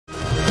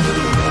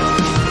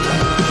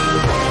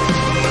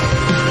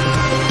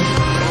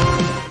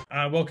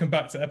Welcome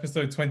back to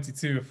episode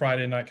 22 of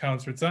Friday Night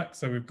Counterattack.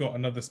 So we've got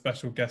another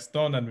special guest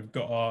on, and we've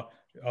got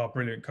our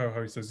brilliant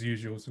co-host as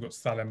usual. So we've got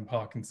Salim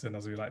Parkinson,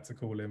 as we like to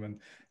call him. And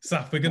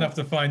Saf, we're gonna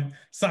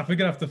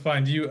have to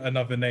find you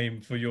another name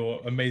for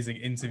your amazing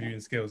interviewing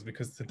skills,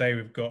 because today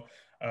we've got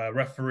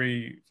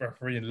referee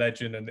and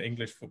legend, and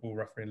English football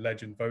referee and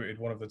legend, voted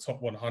one of the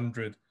top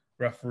 100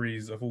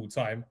 referees of all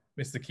time,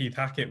 Mr. Keith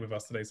Hackett, with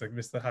us today. So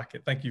Mr.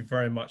 Hackett, thank you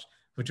very much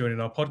for joining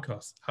our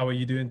podcast. How are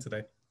you doing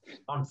today?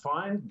 I'm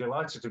fine,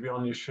 delighted to be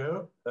on your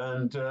show,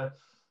 and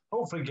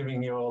hopefully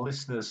giving your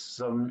listeners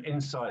some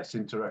insights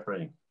into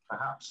refereeing,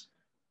 perhaps.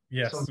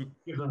 Yes.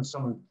 Give them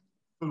some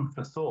food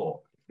for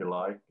thought, if you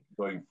like,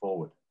 going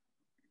forward.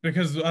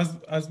 Because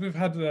as we've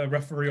had a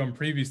referee on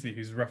previously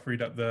who's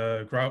refereed at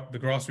the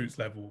grassroots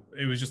level,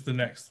 it was just the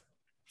next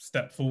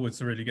step forward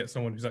to really get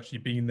someone who's actually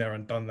been there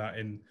and done that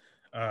in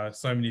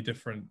so many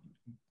different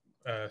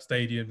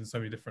stadiums and so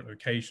many different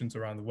locations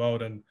around the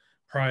world. And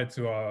prior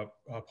to our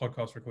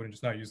podcast recording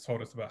just now, you just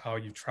told us about how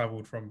you've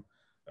traveled from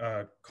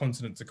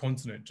continent to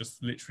continent,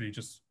 just literally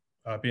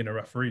being a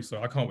referee.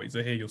 So I can't wait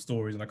to hear your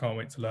stories, and I can't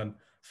wait to learn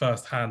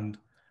firsthand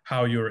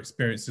how your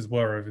experiences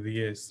were over the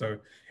years. So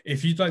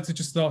if you'd like to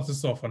just start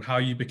us off on how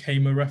you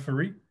became a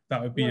referee,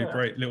 that would be a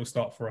great little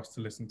start for us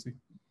to listen to.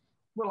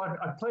 Well,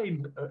 I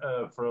played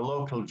for a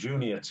local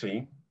junior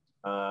team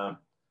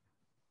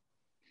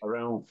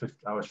around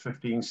I was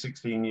 15,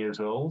 16 years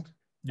old.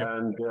 Yep.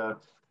 And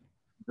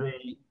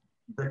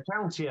the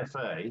county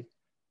FA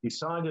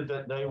decided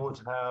that they would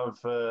have,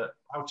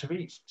 out of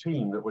each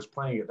team that was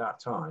playing at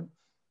that time,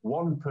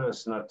 one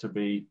person had to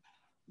be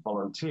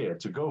volunteer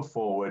to go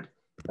forward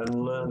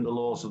and learn the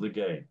laws of the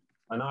game.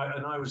 And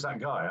I was that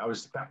guy. I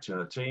was the captain of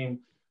the team.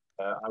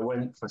 I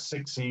went for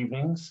 6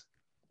 evenings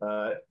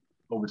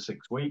over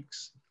 6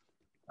 weeks,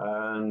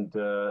 and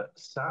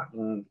sat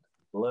and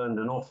learned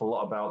an awful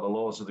lot about the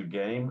laws of the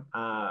game,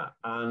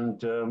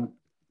 and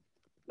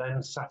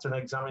then sat an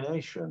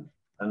examination.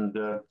 And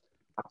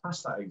I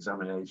passed that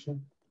examination,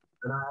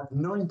 and I had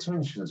no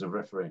intentions of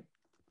refereeing.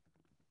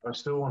 I was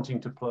still wanting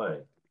to play.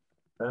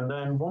 And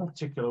then one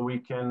particular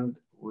weekend,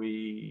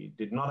 we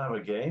did not have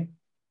a game,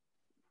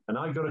 and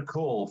I got a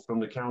call from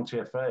the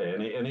county FA,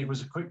 and it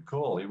was a quick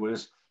call. It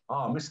was,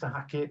 Mr.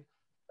 Hackett,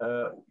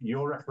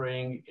 you're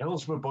refereeing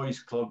Hillsborough Boys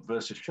Club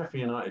versus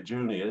Sheffield United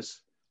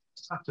Juniors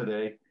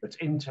Saturday at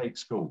intake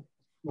school.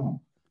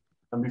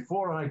 And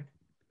before I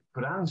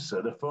could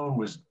answer, the phone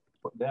was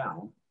put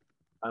down,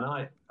 and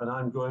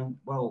I'm going,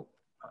 well,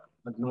 I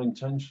had no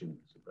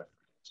intentions of refereeing.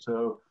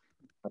 So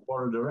I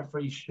borrowed a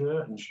referee's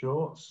shirt and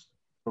shorts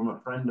from a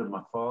friend of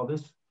my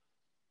father's.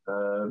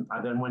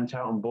 I then went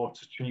out and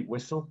bought a cheap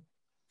whistle,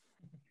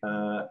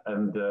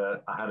 and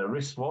I had a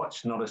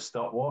wristwatch, not a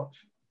stopwatch.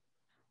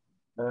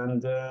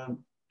 And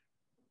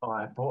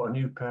I bought a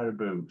new pair of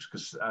boots,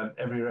 because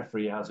every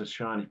referee has a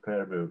shiny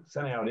pair of boots.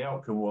 Anyhow, the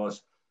outcome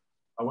was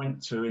I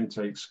went to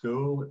intake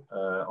school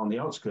on the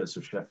outskirts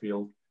of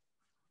Sheffield.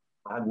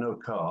 I had no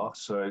car,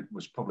 so it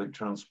was public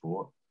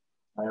transport.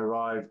 I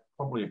arrived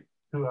probably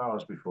 2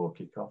 hours before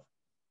kickoff.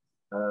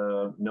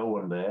 No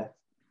one there.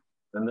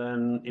 And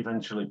then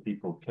eventually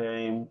people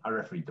came. I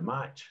refereed the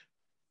match.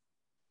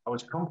 I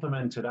was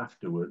complimented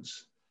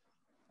afterwards.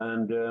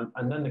 And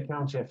then the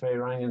county FA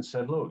rang and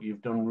said, look,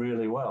 you've done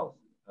really well.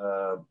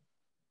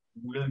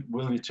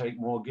 Will you take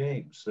more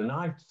games? And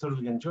I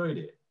thoroughly enjoyed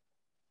it.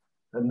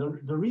 And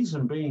the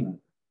reason being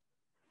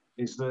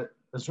is that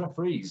as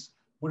referees,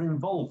 we're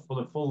involved for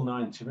the full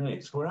 90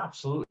 minutes. We're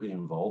absolutely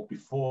involved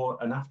before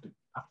and after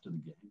the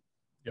game.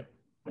 Yep.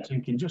 I'm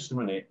thinking, just a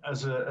minute,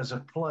 as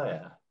a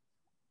player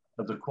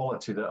of the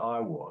quality that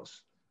I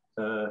was,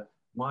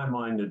 my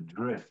mind would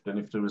drift. And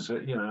if there was,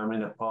 I'm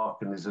in a park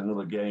and there's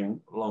another game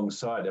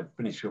alongside, I'd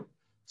finish up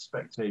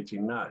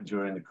spectating that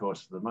during the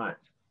course of the match.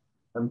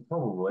 And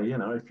probably,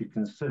 if you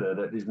consider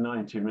that there's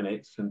 90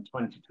 minutes and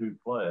 22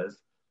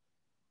 players,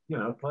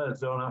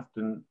 players don't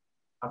often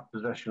have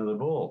possession of the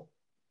ball,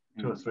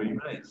 2 or 3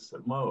 minutes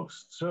at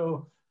most.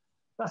 So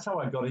that's how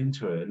I got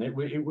into it. And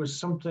it was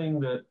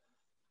something that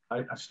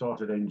I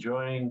started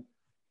enjoying.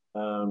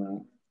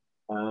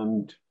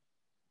 And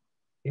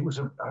it was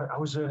I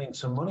was earning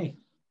some money.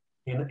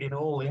 In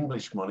all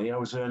English money, I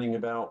was earning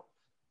about,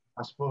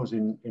 I suppose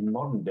in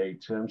modern day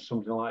terms,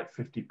 something like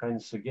 50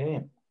 pence a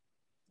game.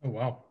 Oh,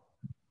 wow.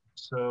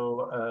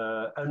 So,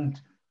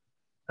 and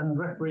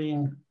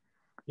refereeing,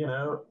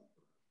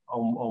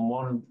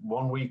 on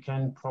one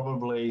weekend,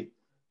 probably,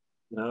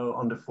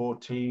 under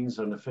 14s,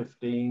 under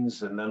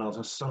 15s, and then on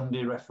a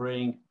Sunday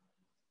refereeing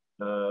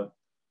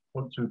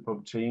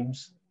pub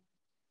teams.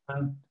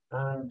 And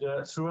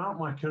throughout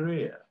my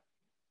career,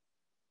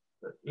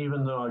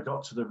 even though I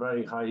got to the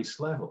very highest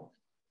level,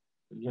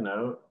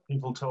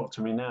 people talk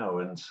to me now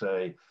and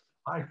say,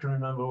 I can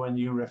remember when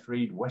you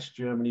refereed West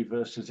Germany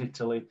versus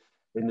Italy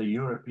in the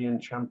European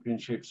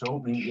Championships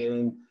opening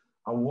game.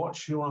 I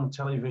watched you on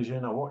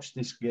television. I watched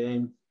this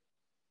game.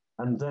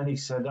 And then he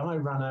said, I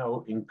ran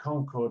out in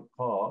Concord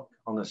Park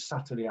on a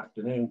Saturday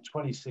afternoon,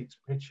 26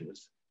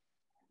 pitches,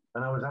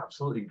 and I was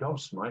absolutely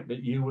gobsmacked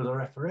that you were the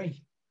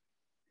referee.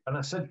 And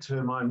I said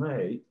to my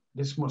mate,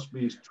 this must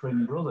be his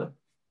twin brother.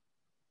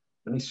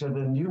 And he said,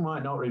 and you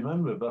might not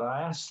remember, but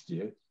I asked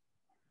you,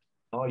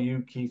 are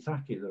you Keith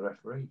Hackett, the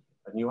referee?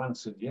 And you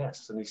answered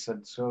yes. And he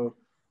said, so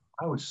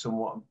I was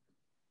somewhat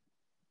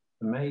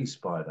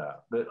amazed by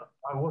that, but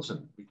I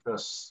wasn't,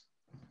 because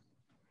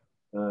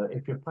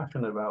if you're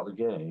passionate about the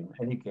game,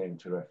 any game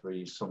to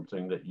referee is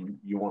something that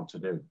you want to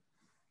do.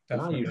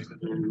 And I Definitely. used to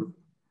do,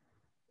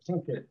 I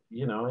think that,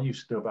 I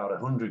used to do about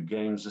 100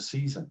 games a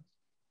season.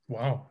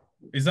 Wow.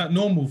 Is that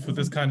normal for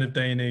this kind of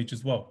day and age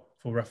as well,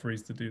 for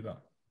referees to do that?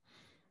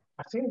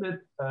 I think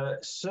that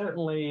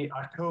certainly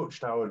I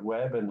coached Howard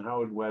Webb, and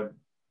Howard Webb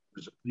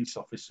was a police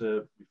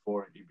officer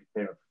before he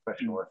became a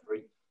professional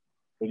referee.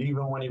 But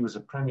even when he was a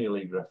Premier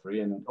League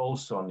referee and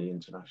also on the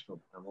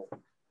international panel,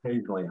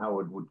 occasionally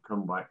Howard would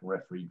come back and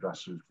referee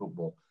grassroots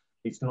football.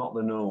 It's not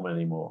the norm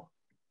anymore.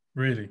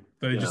 Really?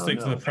 They just stick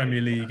to the No.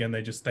 Premier League and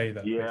they just stay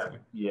there, Yeah, basically.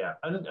 yeah.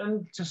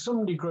 And to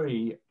some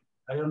degree,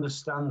 I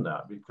understand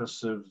that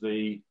because of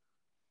the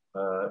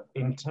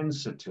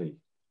intensity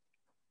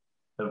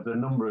of the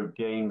number of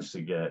games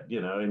to get.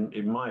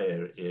 In my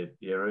era,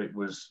 it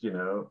was,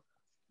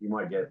 you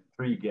might get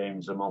 3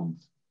 games a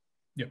month.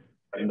 Yep.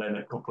 And then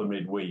a couple of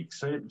midweeks.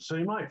 So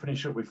you might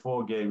finish up with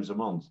 4 games a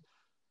month.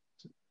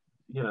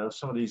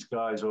 Some of these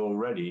guys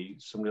already,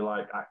 somebody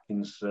like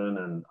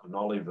Atkinson and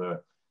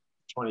Oliver,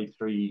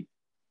 23.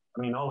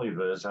 I mean,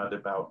 Oliver's had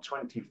about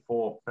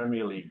 24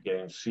 Premier League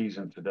games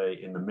season to date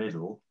in the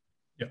middle.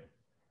 Yep.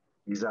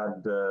 He's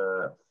had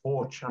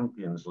 4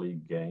 Champions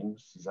League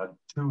games. He's had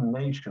 2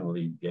 Nation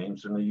League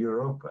games and a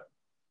Europa.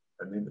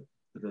 And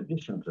in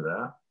addition to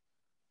that,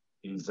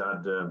 he's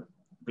had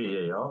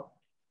VAR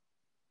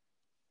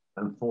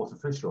and 4th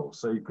official.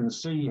 So you can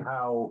see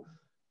how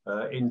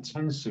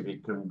intensive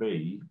it can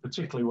be,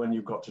 particularly when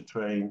you've got to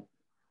train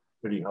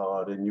pretty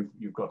hard and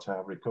you've got to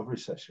have recovery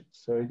sessions.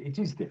 So it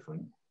is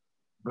different.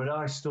 But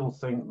I still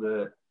think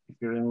that if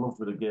you're in love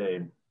with a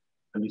game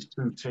and there's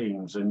 2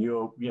 teams and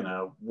you're,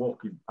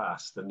 walking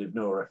past and there's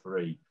no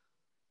referee,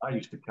 I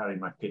used to carry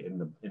my kit in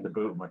the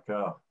boot of my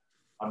car.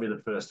 I'd be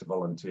the first to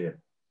volunteer.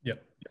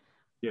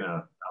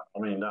 Yeah. I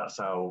mean, that's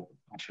how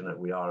passionate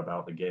we are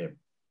about the game.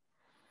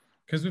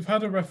 Because we've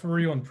had a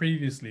referee on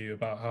previously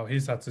about how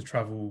he's had to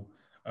travel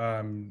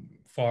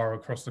far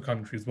across the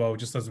country as well,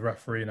 just as a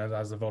referee and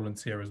as a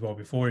volunteer as well,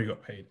 before he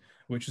got paid,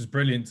 which is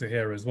brilliant to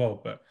hear as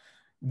well. But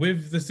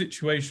with the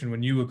situation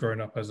when you were growing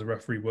up as a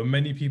referee, were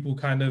many people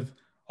kind of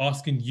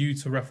asking you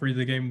to referee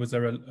the game? Was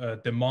there a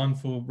demand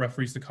for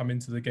referees to come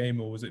into the game,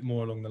 or was it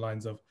more along the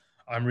lines of,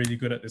 I'm really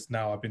good at this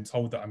now, I've been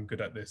told that I'm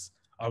good at this,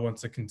 I want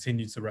to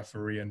continue to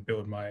referee and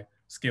build my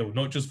skill,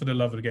 not just for the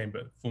love of the game,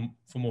 but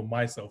for more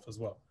myself as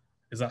well?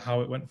 Is that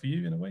how it went for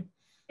you in a way?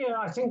 Yeah,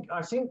 I think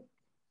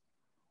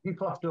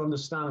people have to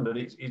understand that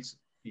it's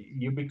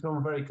you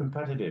become very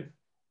competitive.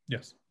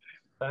 Yes.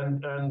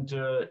 And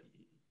the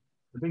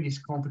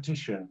biggest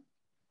competition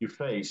you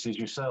face is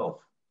yourself,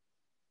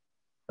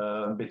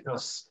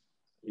 because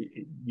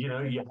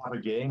you have a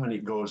game and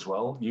it goes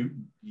well.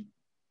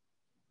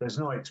 There's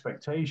no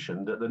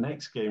expectation that the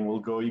next game will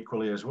go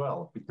equally as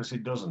well, because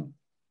it doesn't.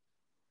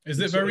 Is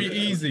it very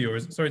easy, or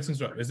sorry to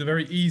interrupt, is it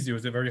very easy or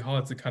is it very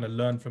hard to kind of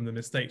learn from the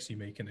mistakes you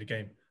make in a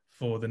game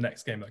for the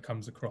next game that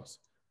comes across?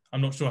 I'm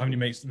not sure how many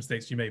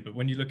mistakes you made, but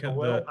when you look at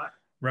the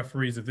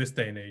referees of this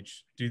day and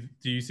age, do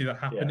you see that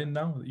happening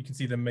now? You can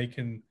see them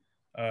making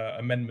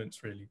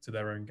amendments really to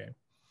their own game.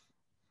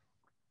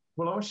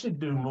 Well, I should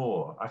do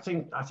more. I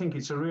think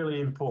it's a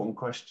really important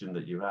question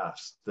that you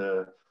asked,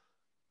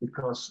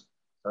 because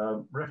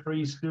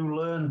referees do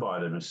learn by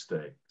their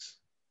mistakes.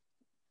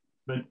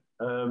 But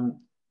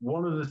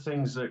one of the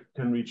things that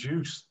can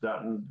reduce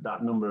that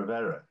number of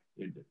error,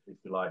 if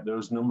you like,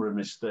 those number of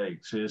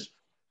mistakes, is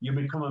you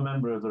become a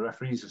member of the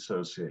Referees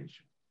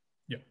Association.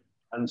 Yeah.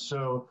 And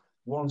so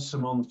once a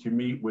month you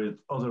meet with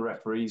other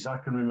referees. I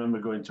can remember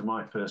going to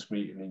my first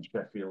meeting in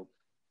Sheffield,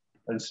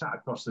 and sat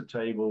across the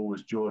table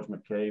was George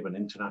McCabe, an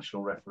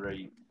international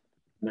referee.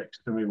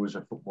 Next to me was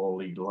a Football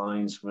League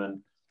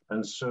linesman.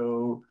 And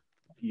so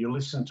you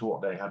listen to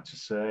what they had to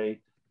say,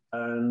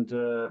 and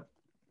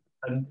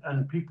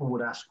people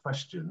would ask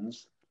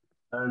questions,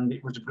 and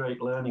it was a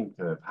great learning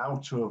curve, how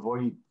to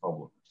avoid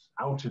problems,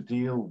 how to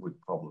deal with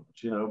problems,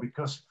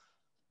 because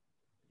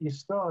you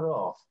start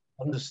off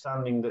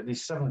understanding that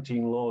there's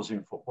 17 laws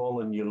in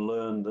football and you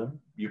learn them.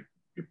 You're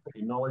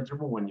pretty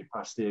knowledgeable when you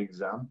pass the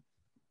exam.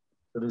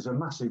 But there's a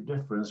massive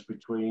difference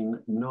between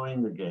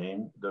knowing the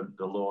game,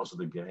 the laws of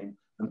the game,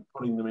 and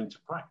putting them into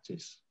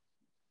practice.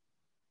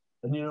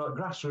 And, at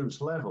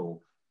grassroots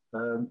level,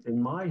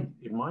 in my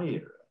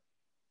era,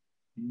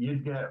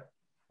 you'd get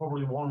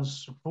probably one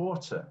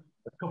supporter,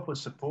 a couple of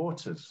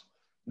supporters.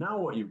 Now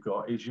what you've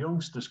got is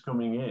youngsters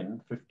coming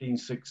in, 15,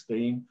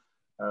 16,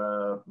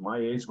 my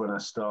age when I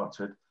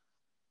started,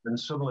 and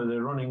suddenly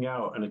they're running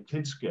out in a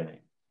kids' game.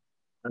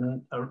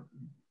 And,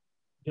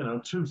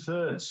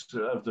 2/3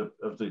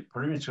 of the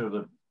perimeter of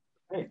the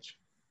pitch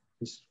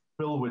is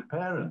filled with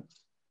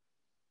parents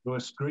who are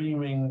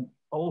screaming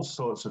all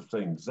sorts of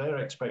things. Their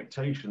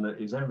expectation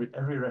that is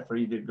every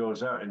referee that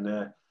goes out in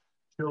there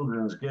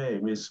children's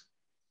game is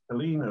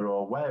Kalina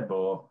or Webb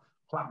or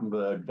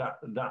Plattenberg,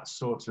 that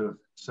sort of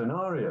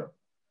scenario.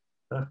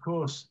 And of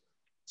course,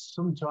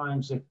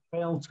 sometimes they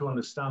fail to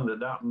understand that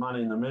that man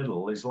in the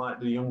middle is like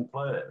the young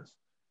players,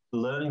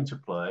 learning to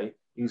play.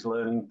 He's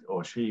learning,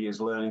 or she is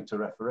learning to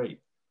referee.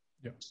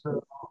 Yeah.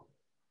 So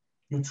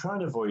you try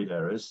to avoid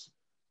errors,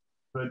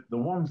 but the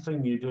one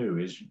thing you do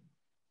is,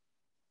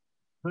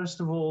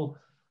 first of all,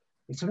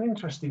 it's an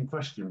interesting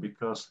question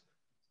because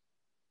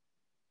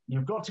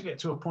you've got to get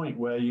to a point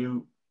where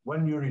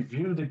when you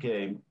review the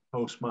game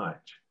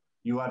post-match,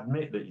 you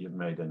admit that you've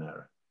made an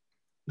error.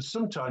 But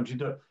sometimes you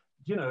don't,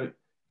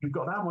 you've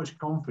got that much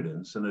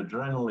confidence and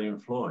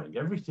adrenaline flowing.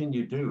 Everything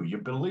you do, you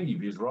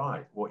believe is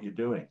right, what you're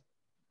doing.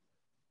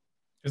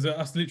 Because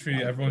that's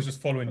literally, everyone's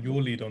just following your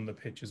lead on the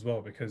pitch as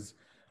well, because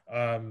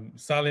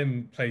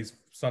Salim plays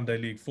Sunday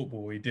League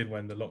football. He did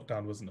when the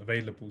lockdown wasn't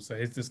available. So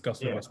he's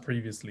discussed with us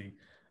previously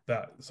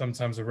that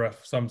sometimes a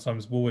ref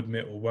sometimes will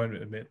admit or won't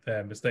admit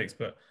their mistakes.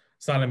 But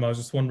Salim, I was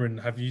just wondering,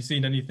 have you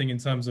seen anything in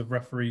terms of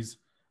referees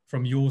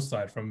from your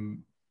side,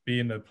 from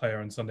being a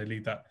player in Sunday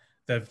League, that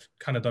they've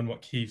kind of done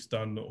what Keith's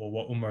done or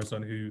what Umar's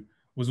done, who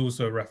was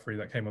also a referee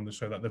that came on the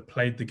show, that they've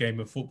played the game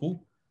of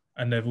football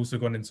and they've also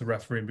gone into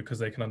refereeing because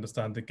they can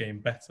understand the game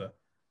better?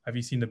 Have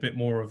you seen a bit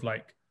more of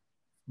like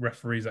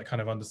referees that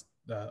kind of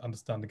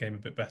understand the game a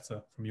bit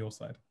better from your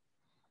side?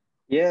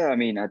 Yeah, I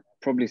mean, I'd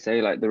probably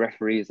say like the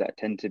referees that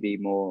tend to be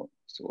more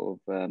sort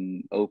of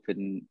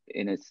open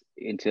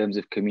in terms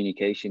of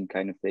communication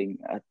kind of thing.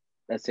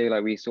 I'd say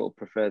like we sort of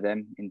prefer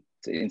them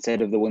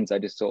instead of the ones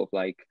that just sort of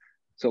like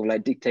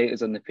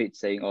dictators on the pitch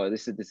saying, "Oh,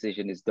 this is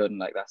decision is done,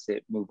 like that's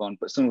it, move on."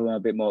 But some of them are a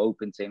bit more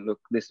open, saying,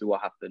 "Look, this is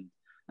what happened,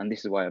 and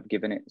this is why I've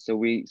given it." So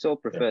we sort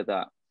of prefer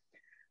that.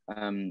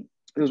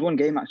 There was one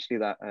game actually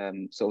that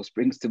sort of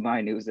springs to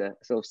mind. It was a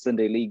sort of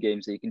Sunday League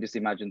game, so you can just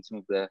imagine some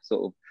of the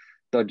sort of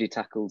dodgy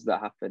tackles that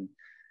happen.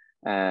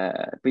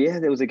 But yeah,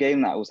 there was a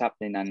game that was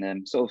happening,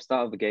 and sort of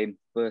start of the game,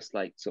 first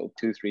like sort of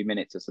 2-3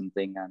 minutes or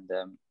something, and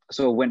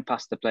sort of went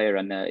past the player,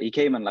 and he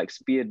came and like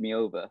speared me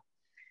over,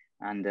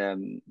 and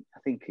I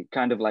think it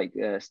kind of like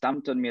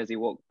stamped on me as he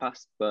walked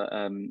past. But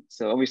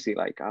so obviously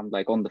like I'm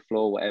like on the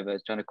floor, whatever,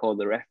 trying to call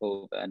the ref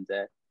over,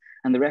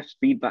 and the ref's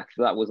feedback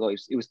for that was, oh,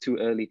 it was too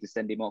early to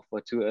send him off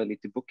or too early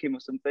to book him or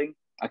something.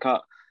 I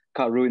can't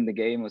ruin the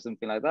game or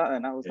something like that.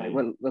 And I was like,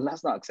 well,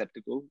 that's not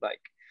acceptable. Like,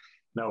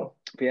 no.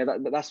 But yeah,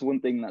 that's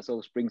one thing that sort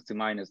of springs to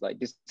mind as like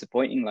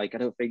disappointing. Like, I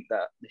don't think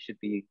that there should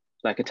be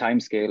like a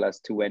time scale as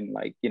to when,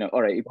 like,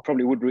 all right, it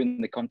probably would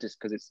ruin the contest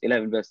because it's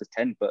 11 versus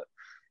 10, but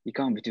you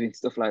can't be doing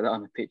stuff like that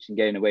on the pitch and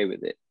getting away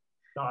with it.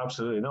 No,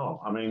 absolutely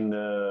not. I mean,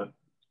 the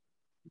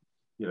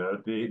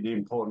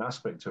important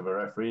aspect of a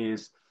referee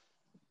is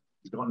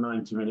he's got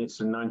 90 minutes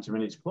and 90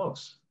 minutes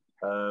plus.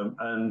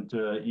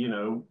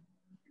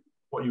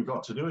 What you've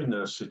got to do in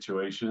those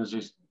situations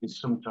is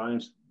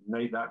sometimes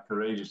make that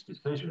courageous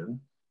decision,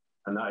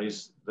 and that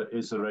is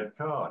the red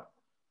card.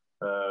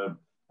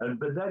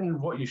 But then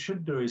what you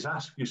should do is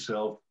ask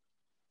yourself,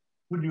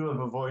 would you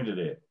have avoided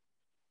it?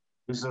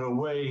 Is there a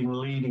way in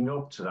leading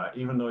up to that,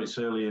 even though it's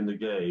early in the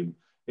game,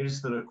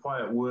 is there a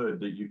quiet word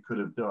that you could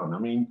have done? I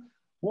mean,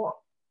 what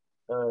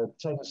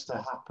tends to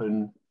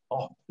happen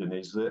often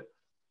is that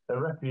a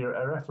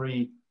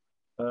referee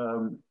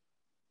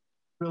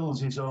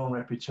builds his own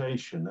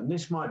reputation. And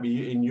this might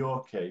be in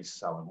your case,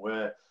 Salim,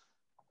 where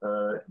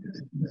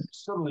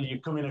suddenly you're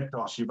coming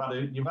across, you've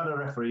had a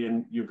referee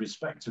and you've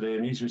respected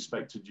him, he's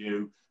respected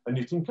you, and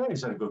you think, hey,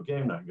 he's had a good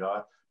game, that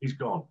guy. He's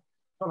gone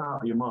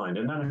out of your mind.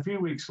 And then a few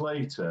weeks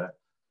later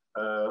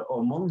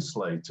or months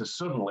later,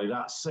 suddenly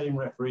that same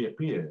referee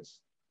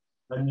appears.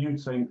 And you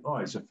think, oh,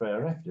 it's a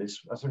fair ref, this.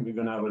 I think we're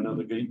going to have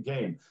another good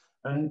game.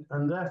 And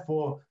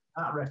therefore,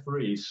 that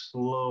referee is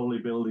slowly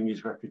building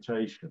his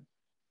reputation.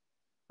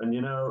 And,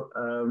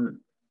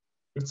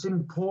 it's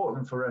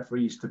important for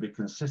referees to be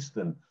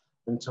consistent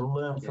and to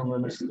learn from their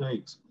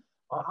mistakes.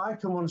 I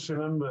can once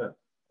remember,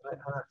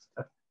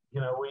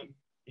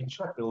 in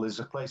Sheffield, there's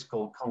a place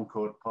called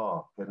Concord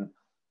Park. And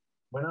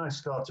when I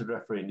started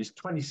refereeing, there's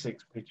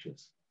 26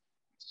 pitches.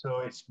 So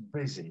it's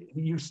busy. It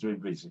used to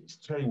be busy. It's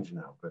changed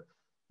now, but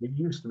it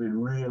used to be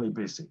really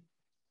busy.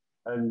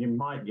 And you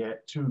might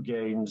get 2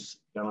 games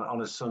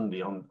on a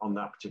Sunday on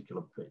that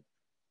particular pitch.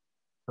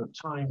 So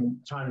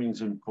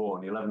timing's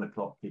important, 11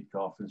 o'clock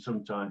kickoff, and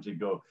sometimes you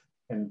go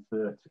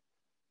 10:30.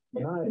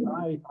 And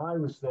I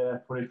was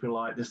there for, if you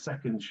like, the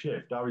second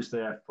shift. I was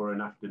there for an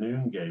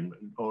afternoon game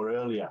or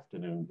early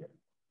afternoon game.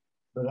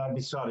 But I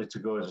decided to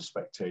go as a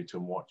spectator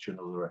and watch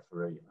another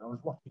referee. And I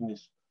was watching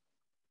this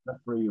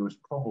referee who was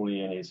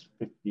probably in his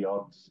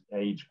 50-odd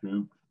age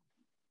group,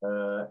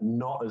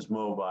 not as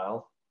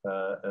mobile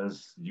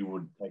as you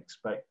would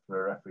expect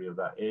for a referee of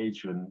that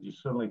age. And you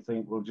suddenly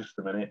think, well, just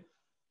a minute,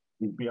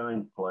 he's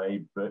behind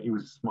play, but he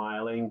was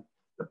smiling.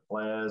 The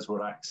players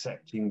were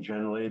accepting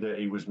generally that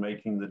he was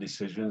making the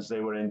decisions.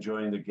 They were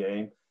enjoying the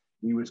game.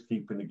 He was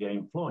keeping the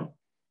game flowing.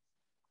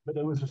 But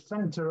there was a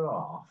centre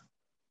half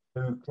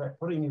who kept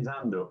putting his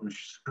hand up and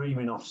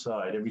screaming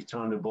offside every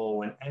time the ball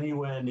went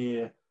anywhere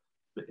near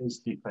his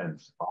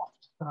defence.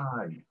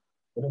 side.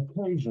 And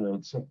occasionally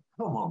I'd say,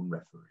 come on,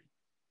 referee,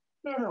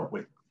 get up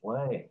with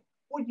play.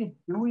 What are you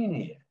doing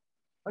here?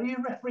 Are you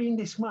refereeing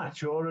this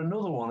match or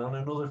another one on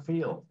another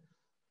field?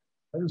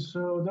 And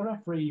so the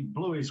referee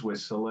blew his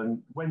whistle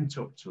and went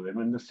up to him,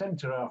 and the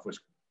centre half was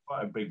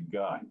quite a big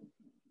guy.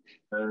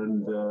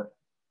 And the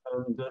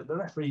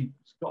referee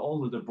got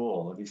hold of the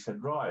ball and he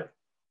said, right.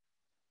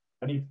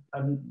 And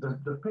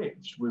the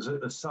pitch was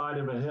at the side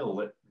of a hill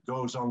that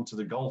goes onto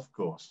the golf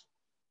course.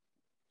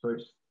 So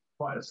it's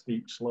quite a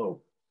steep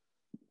slope.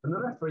 And the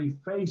referee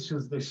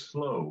faces this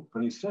slope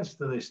and he says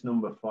to this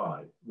number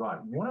 5,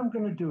 right, what I'm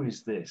going to do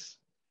is this.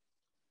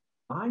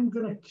 I'm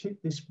going to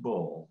kick this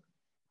ball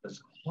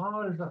as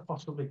far as I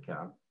possibly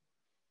can,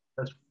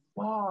 as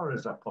far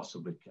as I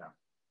possibly can.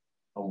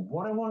 And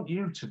what I want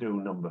you to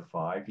do, number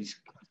 5, is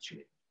catch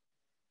it.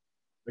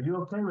 Are you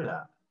okay with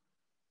that?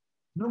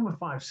 Number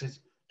 5 says,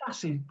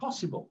 that's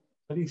impossible.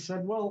 And he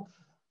said, well,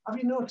 have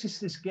you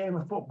noticed this game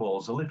of football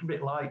is a little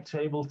bit like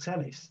table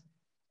tennis?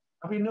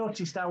 Have you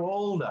noticed how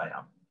old I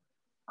am?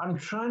 I'm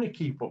trying to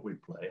keep up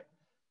with play,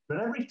 but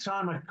every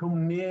time I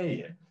come near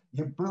you,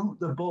 you boot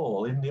the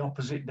ball in the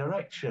opposite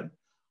direction.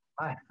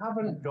 I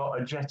haven't got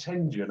a jet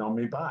engine on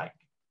my back.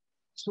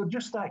 So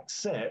just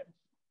accept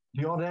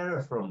the odd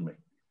error from me.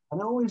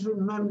 And I always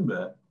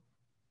remember,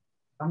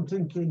 I'm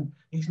thinking,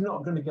 he's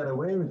not going to get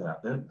away with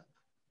that then.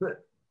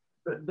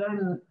 But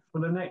then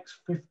for the next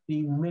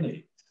 15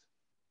 minutes,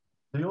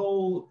 the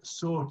whole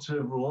sort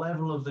of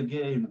level of the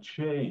game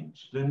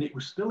changed. And it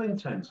was still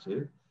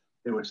intensive.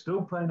 They were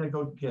still playing a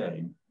good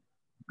game,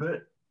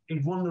 but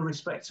it won the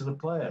respect of the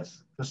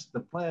players because the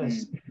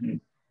players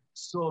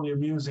saw the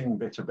amusing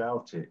bit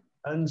about it.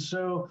 And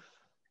so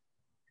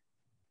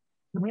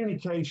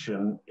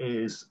communication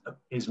is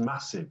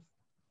massive.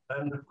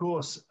 And of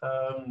course,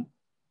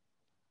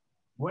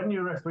 when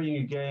you're refereeing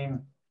a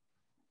game,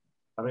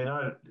 I mean,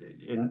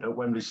 at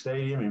Wembley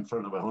Stadium in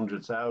front of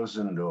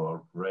 100,000,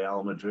 or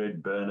Real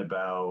Madrid,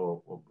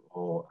 Bernabeu,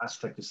 or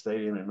Azteca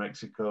Stadium in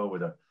Mexico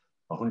with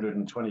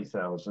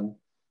 120,000.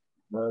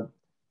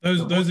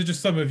 Those are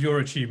just some of your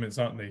achievements,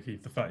 aren't they,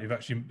 Keith? The fact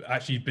you've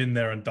actually been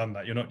there and done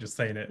that. You're not just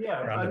saying it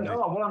randomly.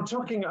 Well,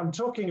 I'm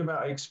talking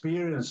about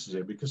experiences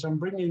here because I'm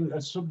bringing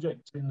a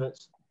subject in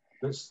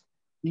that's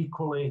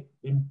equally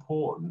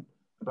important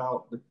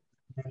about the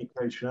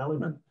communication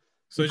element.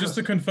 So just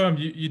to confirm,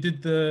 you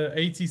did the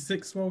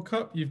 86 World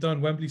Cup, you've done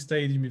Wembley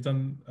Stadium, you've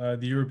done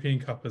the European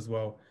Cup as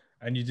well,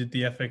 and you did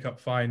the FA Cup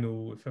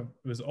final. If it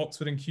was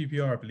Oxford and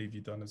QPR, I believe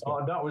you've done as well.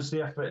 Oh, that was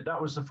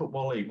the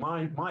Football League.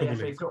 My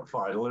FA Cup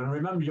final, and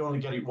remember you only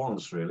get it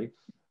once really.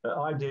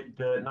 I did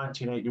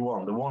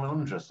 1981, the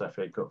 100th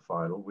FA Cup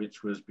final,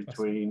 which was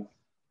between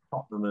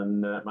Tottenham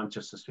and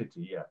Manchester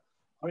City. Yeah,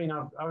 I mean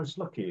I was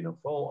lucky enough.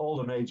 All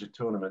the major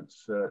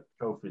tournaments,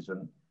 trophies,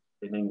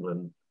 in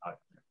England, I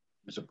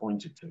was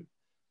appointed to.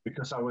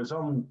 Because I was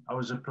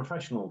a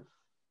professional,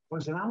 I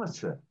was an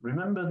amateur.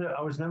 Remember that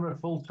I was never a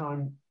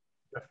full-time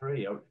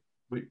referee. Up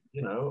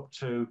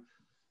to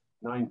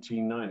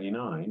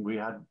 1999, we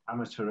had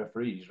amateur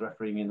referees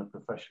refereeing in a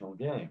professional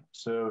game.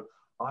 So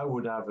I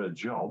would have a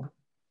job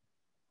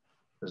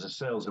as a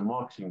sales and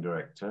marketing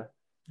director,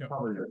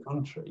 probably the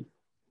country,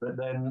 but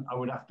then I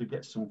would have to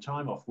get some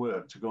time off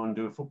work to go and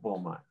do a football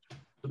match.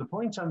 But the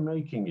point I'm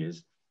making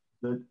is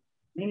that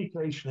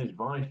communication is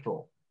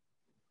vital.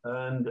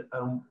 And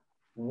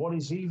what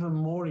is even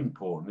more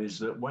important is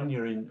that when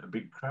you're in a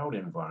big crowd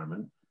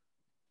environment,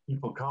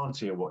 people can't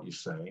hear what you're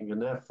saying,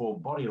 and therefore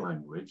body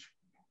language,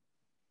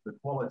 the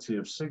quality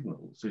of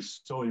signals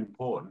is so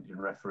important in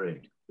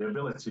refereeing. The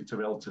ability to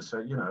be able to say,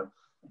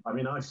 I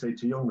mean, I say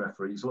to young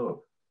referees,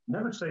 look,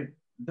 never say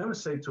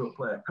to a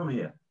player, come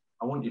here,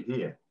 I want you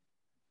here.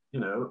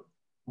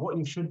 What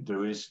you should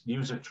do is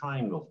use a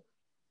triangle.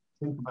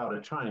 Think about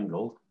a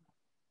triangle.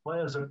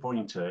 Players at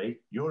point A,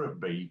 you're at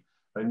B,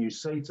 and you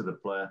say to the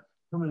player,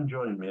 come and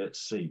join me at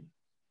C.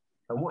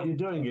 And what you're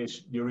doing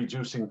is you're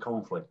reducing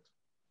conflict.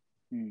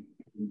 And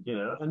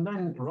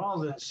then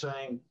rather than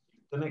saying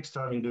the next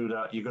time you do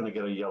that, you're going to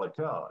get a yellow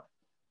card,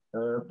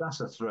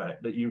 that's a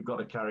threat that you've got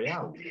to carry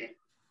out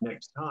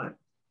next time.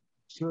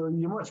 So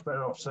you're much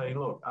better off saying,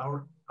 look,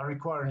 I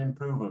require an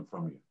improvement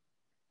from you.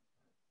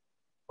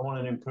 I want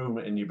an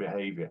improvement in your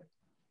behavior.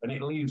 And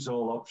it leaves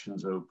all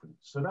options open.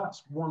 So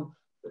that's one,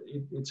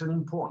 it's an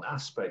important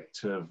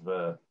aspect of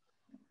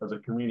the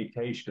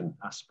communication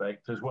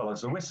aspect as well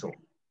as the whistle.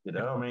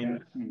 I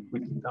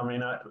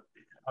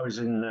was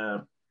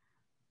in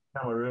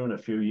Cameroon a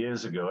few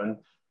years ago, and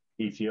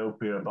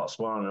Ethiopia and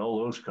Botswana and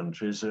all those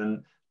countries,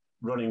 and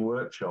running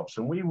workshops,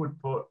 and we would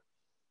put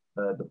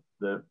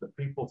the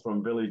people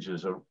from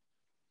villages are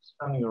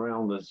standing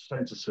around the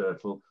centre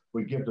circle.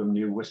 We'd give them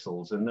new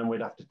whistles, and then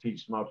we'd have to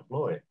teach them how to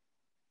blow it,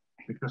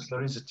 because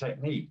there is a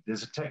technique.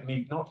 There's a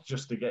technique not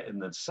just to get in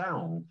the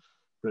sound,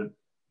 but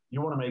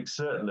you want to make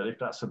certain that if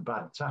that's a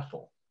bad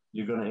tackle,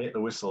 you're going to hit the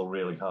whistle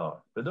really hard.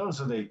 But those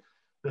are the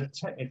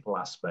technical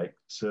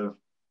aspects of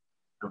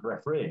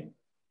refereeing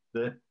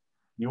that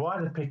you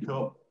either pick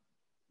up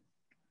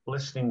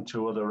listening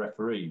to other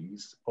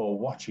referees or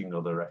watching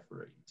other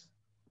referees.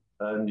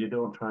 and you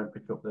don't try and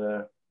pick up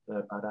their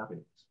bad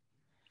habits.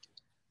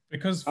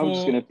 Because I was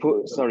just going to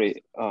put,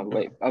 sorry, I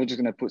was just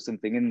going to put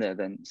something in there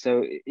then.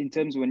 So in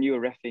terms of when you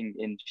were reffing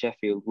in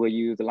Sheffield, were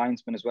you the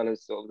linesman as well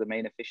as sort of the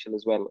main official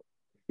as well?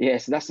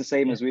 Yes, that's the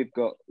same as we've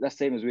got. That's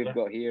the same as we've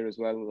got here as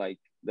well. Like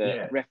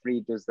the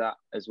referee does that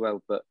as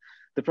well. But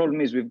the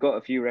problem is we've got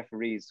a few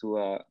referees who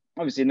are,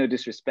 obviously no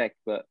disrespect,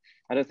 but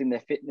I don't think their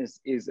fitness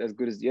is as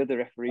good as the other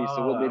referees.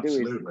 So what they do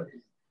is,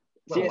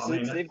 so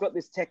they've got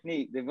this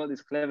technique, they've got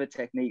this clever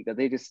technique that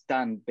they just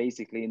stand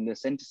basically in the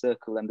center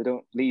circle and they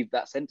don't leave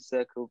that center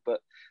circle.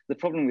 But the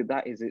problem with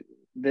that is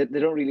they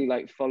don't really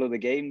like follow the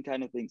game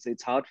kind of thing. So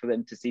it's hard for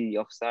them to see the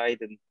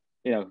offside and,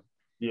 you know.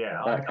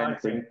 Yeah, I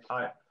think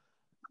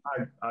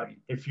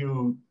if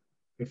you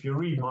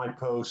read my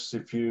posts,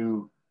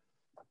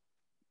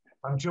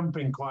 I'm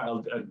jumping quite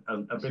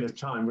a bit of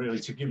time really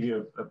to give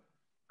you a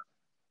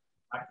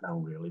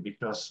background really,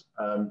 because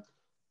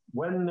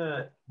when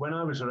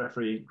I was a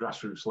referee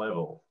grassroots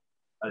level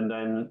and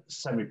then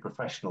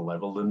semi-professional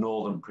level, the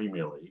Northern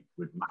Premier League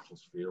with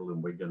Macclesfield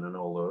and Wigan and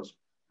all those,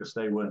 because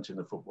they weren't in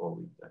the Football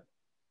League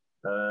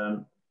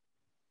then.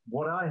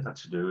 What I had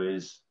to do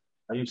is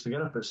I used to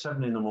get up at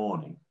 7 in the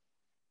morning,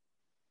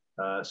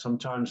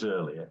 sometimes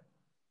earlier,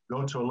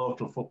 go to a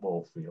local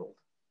football field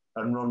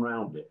and run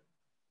round it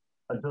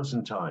a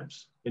dozen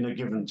times in a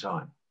given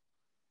time.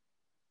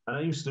 And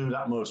I used to do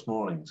that most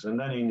mornings. And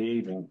then in the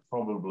evening,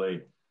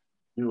 probably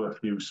do a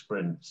few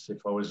sprints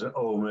if I was at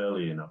home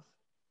early enough.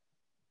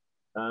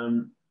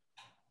 And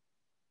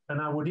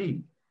I would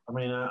eat. I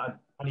mean, I'd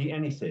eat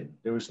anything.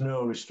 There was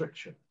no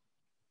restriction.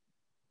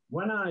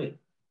 When I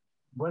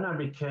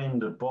became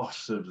the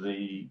boss of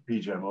the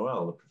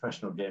PGMOL, the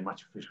Professional Game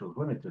Match Officials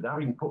Limited,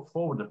 having put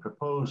forward a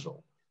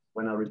proposal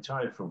when I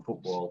retired from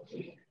football,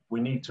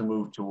 we need to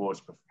move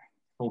towards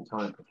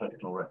full-time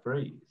professional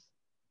referees.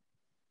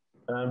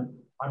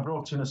 I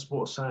brought in a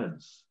sports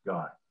science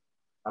guy.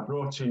 I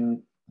brought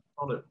in a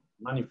product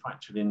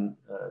manufacturing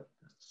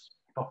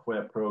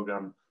software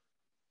program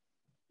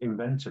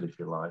invented, if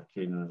you like,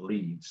 in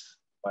Leeds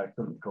by a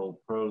company called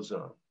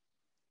Prozone.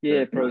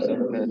 Yeah,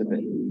 Prozone, heard of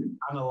it.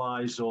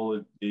 Analyze all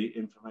of the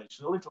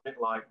information, a little bit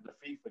like the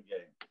FIFA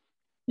game.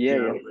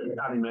 Yeah,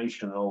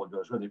 animation and all that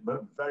goes with it,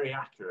 but very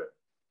accurate.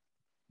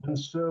 And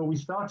so we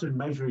started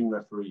measuring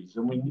referees,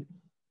 and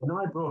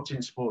I brought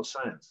in sports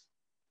science,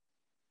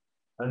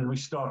 and we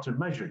started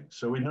measuring.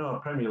 So we know a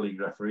Premier League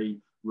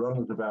referee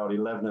runs about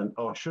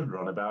should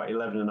run about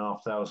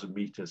 11,500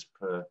 meters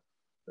per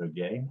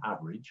game,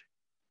 average.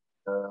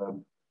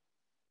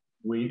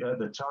 We, at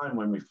the time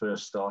when we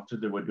first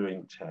started, they were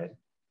doing 10.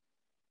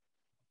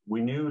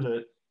 We knew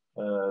that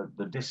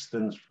the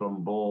distance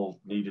from ball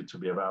needed to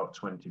be about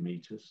 20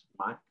 meters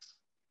max.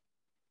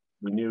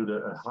 We knew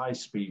that a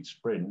high-speed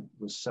sprint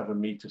was 7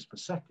 meters per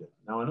second.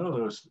 Now, I know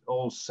those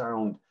all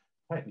sound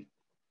technical,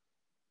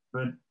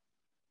 but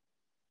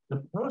the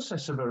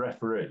process of a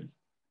referee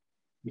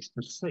is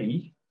to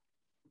see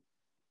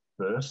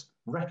first,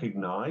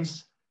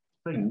 recognize,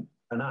 think,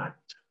 and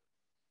act.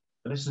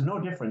 And this is no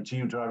different to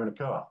you driving a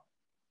car.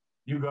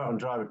 You go out and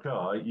drive a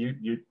car,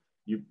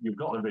 you've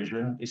got the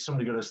vision. Is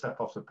somebody going to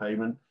step off the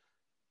pavement?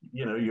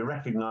 You know, you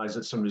recognize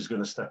that somebody's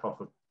going to step off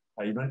the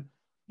pavement.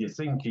 Your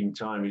thinking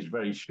time is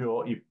very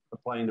short. You're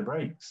applying the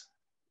brakes.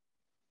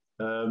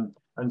 And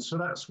so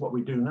that's what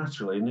we do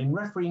naturally. And in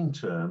refereeing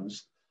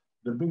terms,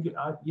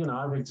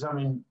 I've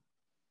examined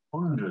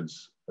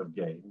hundreds of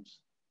games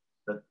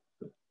at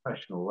the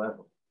professional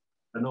level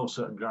and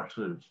also at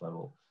grassroots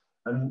level.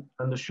 And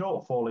the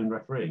shortfall in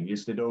refereeing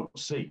is they don't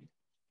see.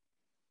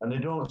 And they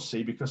don't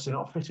see because they're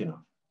not fit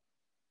enough.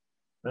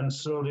 And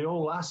so the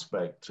whole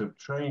aspect of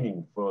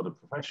training for the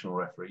professional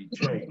referee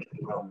changed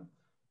from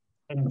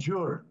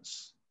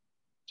endurance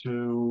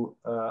to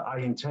high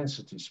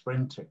intensity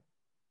sprinting.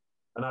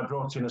 And I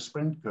brought in a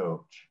sprint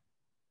coach.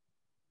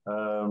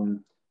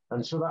 And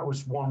so that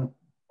was one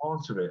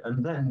part of it.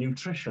 And then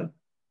nutrition.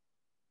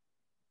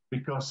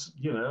 Because,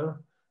 you know,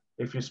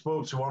 if you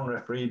spoke to one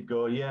referee, he'd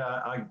go,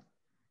 yeah,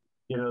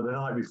 the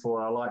night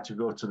before I like to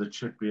go to the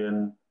chippy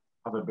and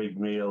have a big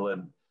meal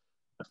and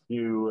a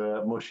few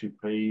mushy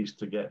peas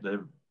to get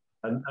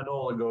and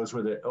all that goes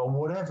with it, or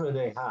whatever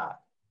they had.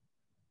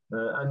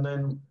 And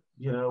then,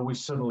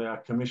 I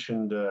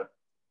commissioned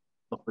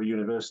Upper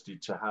University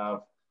to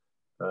have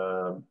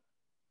a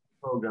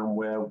program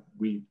where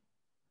we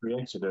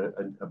created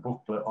a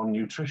booklet on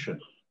nutrition,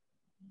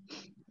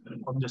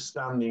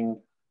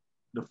 understanding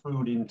the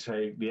food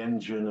intake, the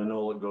engine, and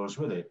all that goes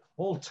with it,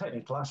 all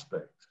technical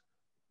aspects.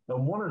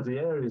 And one of the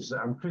areas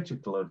that I'm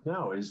critical of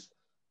now is,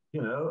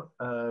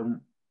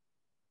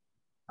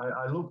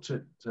 I looked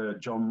at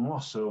John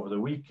Moss over the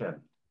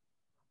weekend.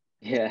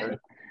 Yeah.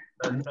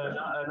 And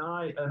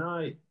I,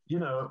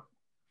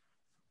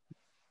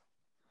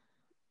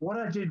 what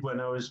I did when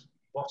I was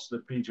boss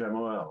of the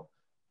PGMOL,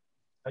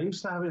 I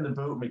used to have in the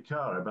boot of my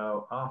car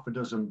about half a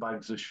dozen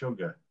bags of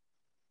sugar,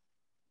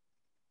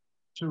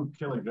 2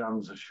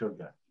 kilograms of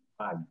sugar,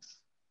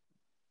 bags,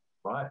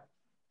 right?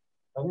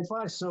 And if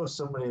I saw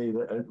somebody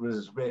that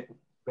was a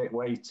bit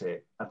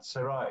weighty, I'd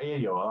say, right, here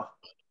you are.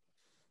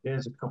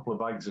 here's a couple of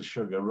bags of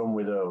sugar, run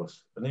with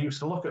those. And they used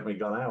to look at me,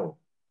 gone out.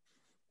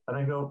 And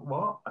I go,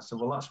 what? I said,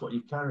 well, that's what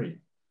you carry.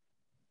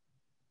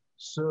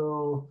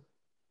 So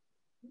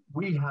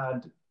we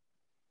had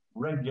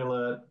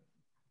regular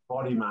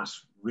body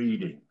mass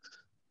readings.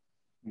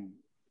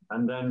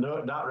 And then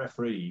that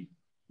referee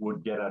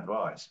would get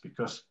advice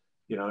because,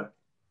 you know,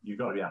 you've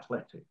got to be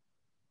athletic.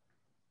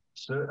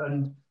 So,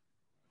 and,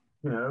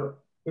 you know,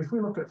 if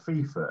we look at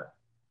FIFA,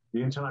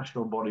 the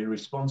international body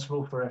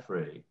responsible for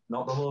referee,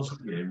 not the laws of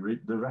the game,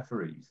 the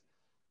referees,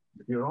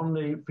 if you're on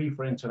the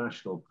FIFA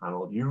international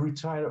panel, you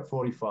retire at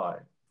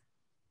 45.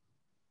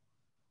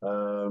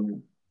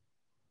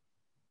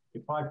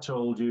 If I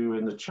told you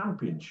in the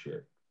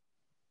championship,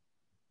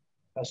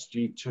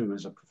 SG2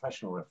 is a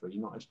professional referee,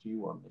 not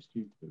SG1,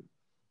 SG2.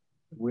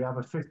 We have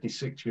a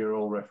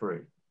 56-year-old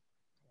referee.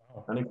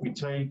 Wow. And if we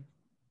take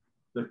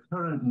the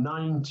current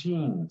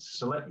 19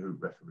 select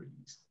group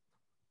referees,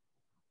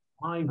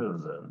 5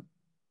 of them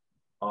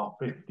are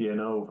 50 and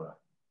over.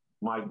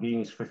 Mike Dean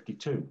is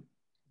 52.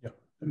 Yeah.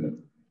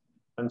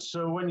 And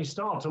so when you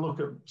start to look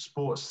at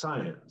sports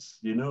science,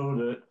 you know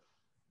that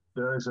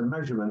there is a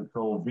measurement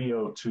called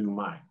VO2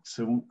 max,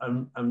 and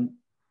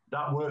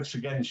that works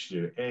against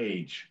you,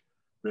 age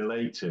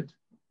related.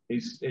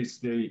 It's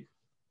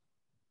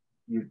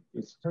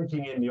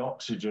taking in the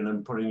oxygen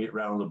and putting it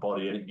around the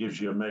body, and it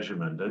gives you a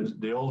measurement. And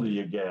the older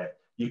you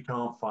get, you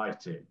can't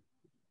fight it.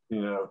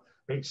 You know,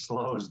 it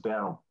slows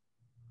down.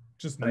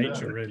 Just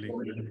nature, really.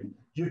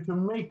 You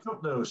can make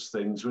up those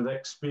things with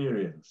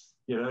experience.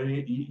 You know,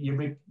 you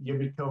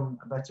become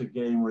a better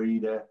game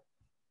reader.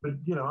 But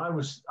you know, I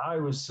was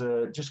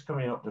just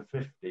coming up to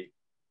 50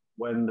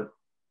 when the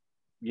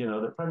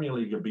Premier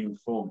League had been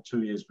formed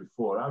 2 years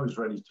before. I was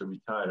ready to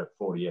retire at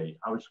 48.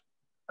 I'd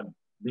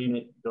been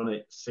it, done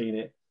it, seen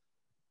it,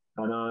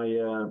 and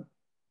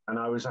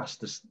I was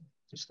asked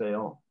to stay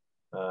on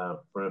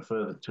for a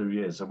further 2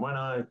 years. And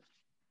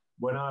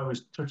when I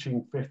was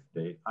touching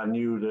 50, I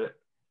knew that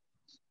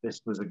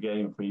this was a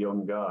game for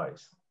young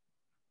guys.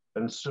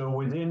 And so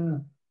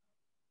within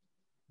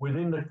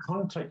the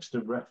context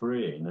of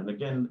refereeing, and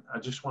again, I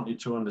just want you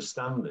to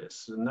understand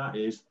this, and that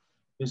is,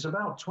 there's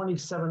about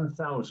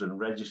 27,000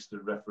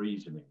 registered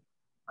referees in England.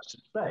 I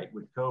suspect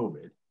with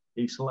COVID,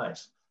 it's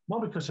less.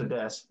 Not because of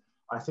deaths.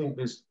 I think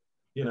there's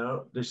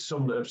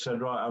some that have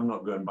said, right, I'm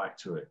not going back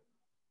to it.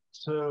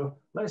 So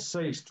let's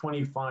say it's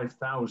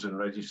 25,000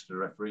 registered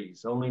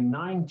referees. Only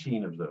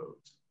 19 of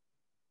those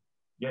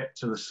get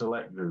to the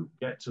select group,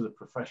 get to the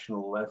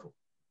professional level.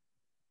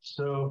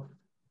 So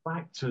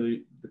back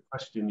to the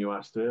question you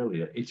asked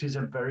earlier, it is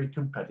a very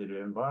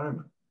competitive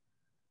environment.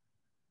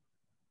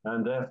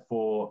 And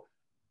therefore,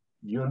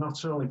 you're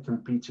not only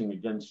competing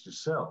against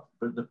yourself,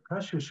 but the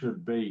pressure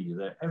should be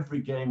that every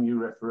game you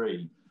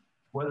referee,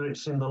 whether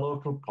it's in the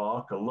local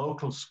park, a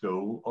local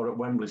school, or at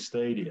Wembley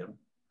Stadium,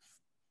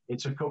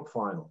 it's a cup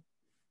final.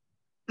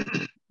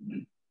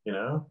 You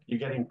know, you're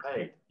getting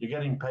paid. You're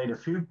getting paid a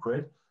few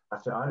quid. I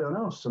don't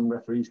know, some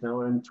referees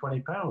now earn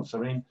 £20. I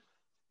mean,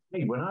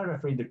 when I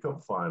refereed the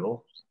cup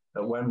final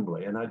at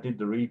Wembley and I did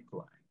the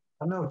replay,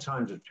 I know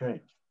times have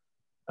changed.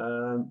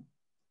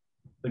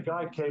 The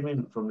guy came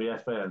in from the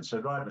FA and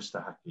said, right,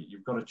 Mr Hackett,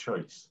 you've got a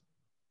choice.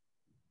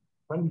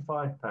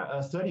 £35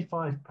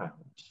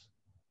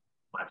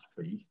 match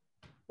fee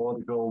or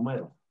the gold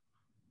medal.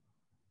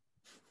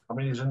 I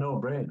mean, it's a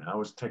no-brainer. I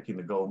was taking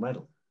the gold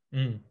medal.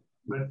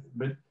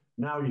 But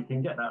now you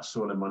can get that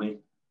sort of money.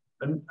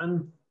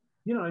 And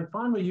you know, if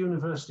I'm a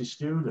university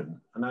student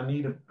and I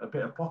need a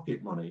bit of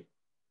pocket money,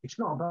 it's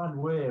not a bad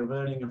way of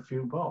earning a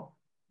few bob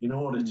in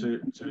order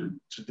to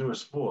do a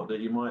sport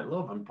that you might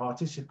love and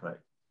participate.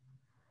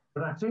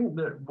 But I think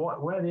that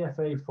where the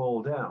FA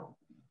fall down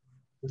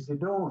is they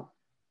don't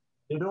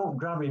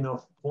grab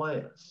enough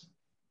players,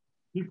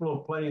 people who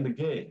are playing the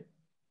game,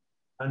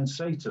 and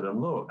say to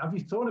them, look, have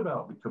you thought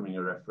about becoming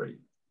a referee?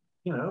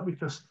 You know,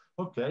 because,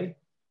 okay,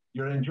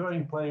 you're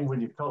enjoying playing with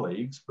your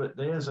colleagues, but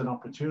there's an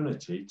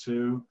opportunity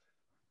to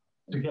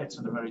get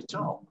to the very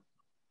top.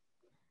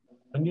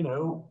 And, you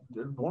know,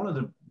 one of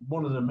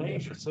the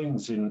major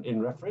things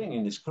in refereeing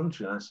in this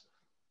country, and I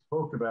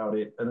spoke about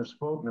it and have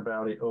spoken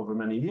about it over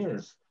many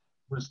years,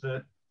 was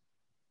that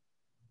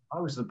I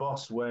was the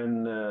boss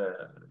when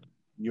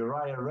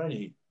Uriah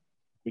Rennie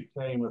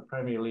became a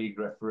Premier League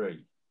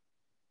referee.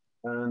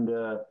 And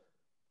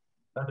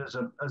as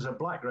a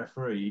black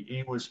referee,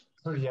 he was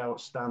pretty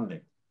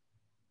outstanding.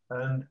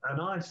 And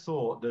I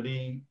thought that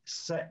he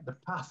set the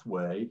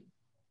pathway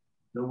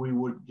that we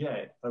would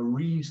get a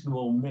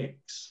reasonable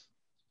mix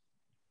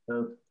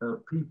of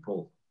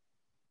people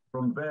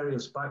from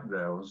various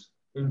backgrounds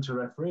into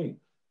refereeing.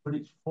 But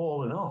it's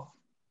fallen off.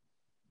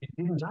 It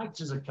didn't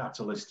act as a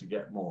catalyst to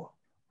get more.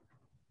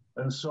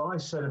 And so I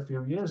said a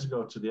few years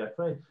ago to the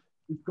FA,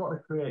 you've got to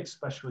create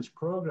specialist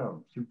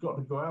programs. You've got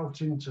to go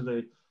out into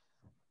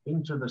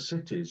the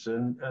cities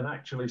and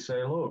actually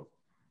say, look,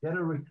 get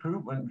a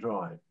recruitment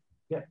drive,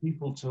 get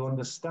people to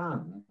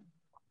understand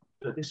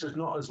that this is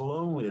not as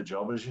lonely a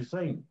job as you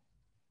think.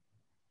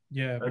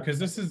 Yeah, because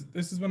this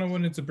is when I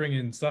wanted to bring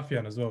in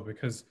Safian as well,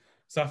 because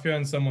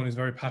Safian's someone who's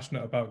very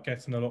passionate about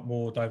getting a lot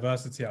more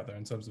diversity out there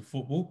in terms of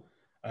football,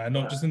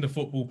 not just in the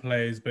football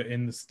players, but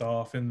in the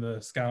staff, in the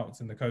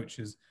scouts, in the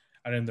coaches,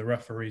 and in the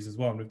referees as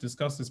well. And we've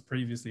discussed this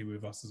previously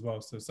with us as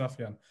well. So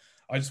Safian,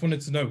 I just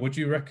wanted to know, what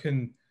do you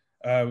reckon,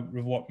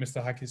 with what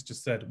Mr. Hackett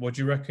just said, what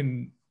do you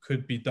reckon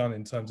could be done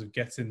in terms of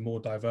getting more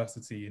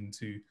diversity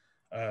into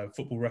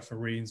football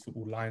referees,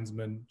 football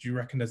linesmen? Do you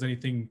reckon there's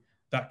anything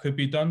that could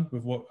be done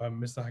with what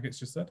Mr. Hackett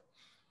just said?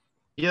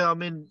 Yeah, I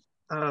mean,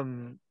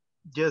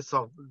 yes,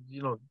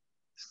 Mr.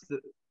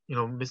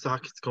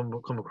 Hackett's come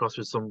across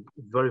with some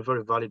very,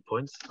 very valid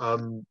points.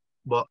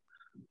 But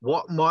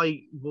what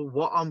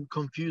I'm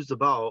confused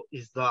about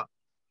is that,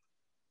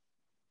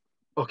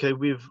 okay,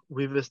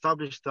 we've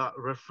established that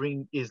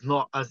refereeing is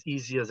not as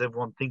easy as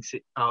everyone thinks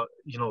it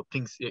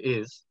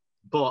is.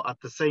 But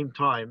at the same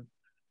time,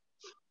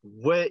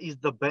 where is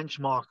the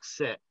benchmark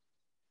set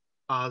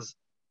as,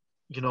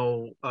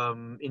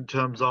 in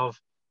terms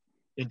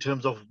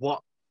of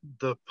what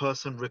the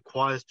person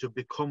requires to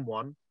become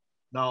one?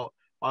 Now,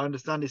 I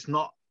understand it's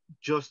not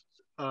just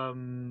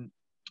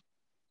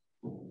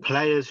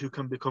players who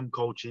can become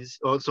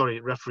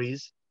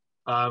referees.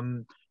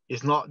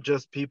 It's not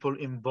just people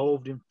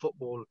involved in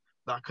football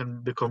that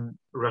can become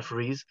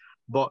referees.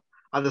 But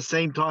at the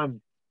same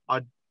time,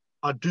 I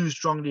do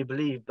strongly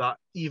believe that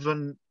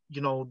even,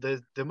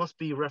 there must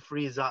be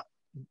referees at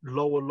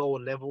lower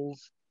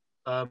levels,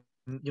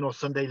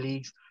 Sunday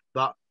leagues,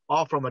 that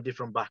are from a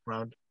different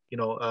background,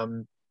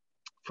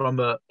 from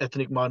an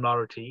ethnic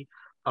minority.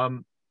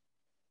 And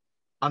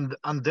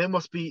they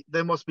must be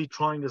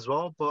trying as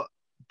well, but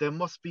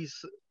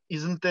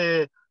isn't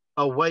there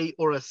a way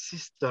or a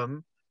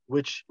system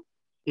which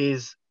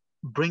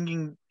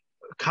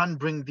can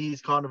bring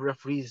these kind of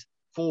referees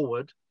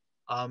forward,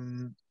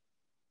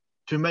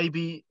 to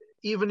maybe,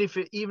 even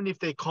if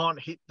they can't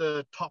hit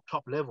the top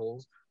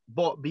levels,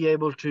 but be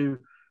able to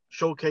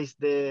showcase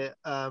their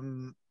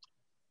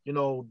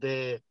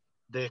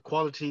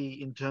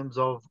quality in terms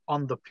of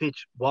on the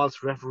pitch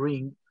whilst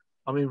refereeing.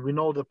 I mean, we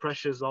know the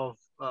pressures of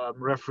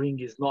refereeing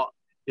is not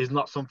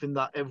something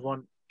that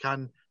everyone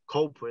can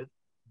cope with,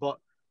 but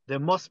there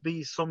must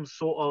be some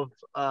sort of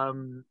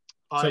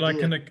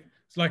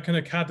it's like an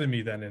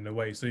academy then, in a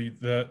way. So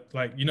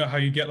how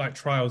you get like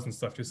trials and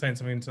stuff. You're saying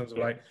something in terms of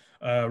like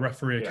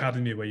referee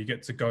academy, where you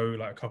get to go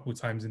like a couple of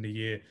times in the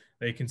year.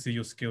 They can see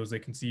your skills, they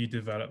can see you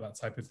develop, that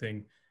type of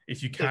thing,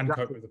 if you can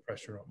cope with the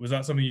pressure. Was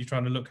that something you're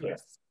trying to look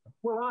at?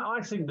 Well,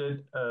 I think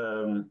that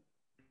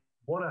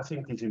what I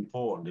think is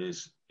important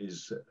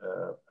is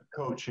a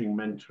coaching,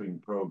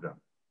 mentoring program.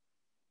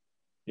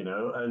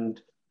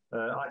 And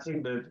I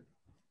think that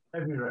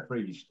every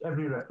referee should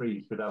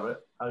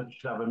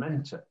have a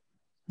mentor.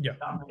 Yeah,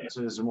 that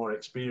mentor is a more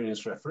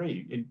experienced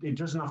referee. It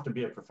doesn't have to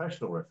be a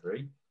professional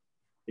referee.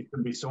 It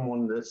can be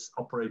someone that's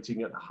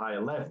operating at a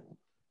higher level,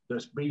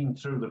 that's been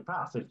through the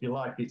path. If you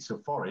like, it's a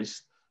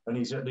forest, and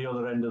he's at the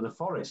other end of the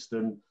forest,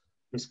 and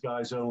this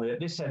guy's only at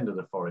this end of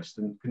the forest,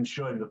 and can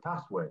show him the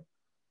pathway.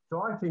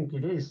 So I think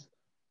it is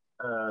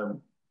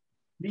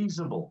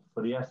feasible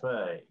for the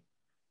FA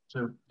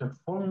to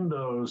fund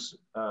those,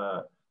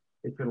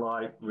 if you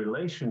like,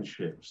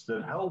 relationships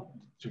that help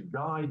to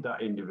guide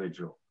that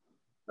individual,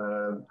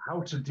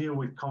 how to deal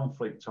with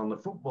conflict on the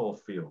football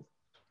field,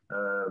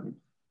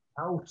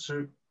 how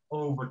to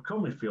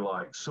overcome, if you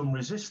like, some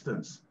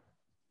resistance,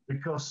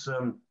 because,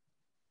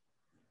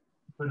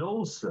 but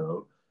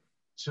also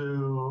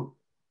to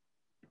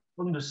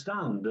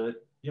understand that,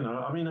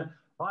 I mean,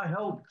 I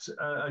helped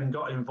and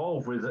got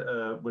involved with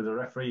a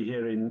referee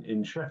here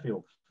in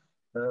Sheffield,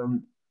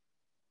 and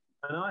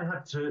I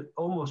had to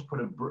almost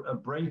put a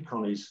brake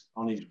on his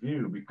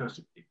view,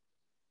 because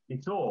he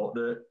thought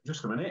that,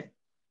 just a minute,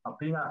 I've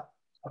been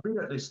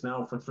at this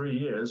now for 3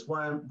 years.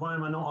 Why am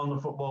I not on the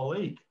Football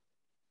League?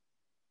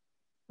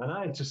 And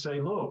I had to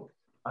say, look,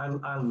 I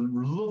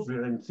love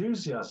your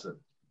enthusiasm,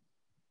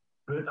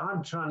 but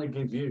I'm trying to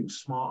give you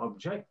smart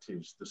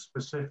objectives, the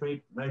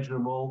specific,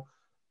 measurable,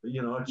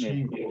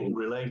 achievable,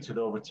 related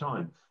over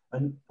time,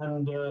 and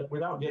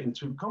without getting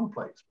too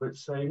complex, but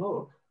say,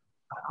 look,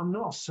 I'm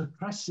not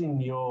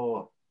suppressing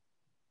your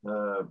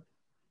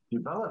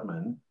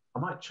development.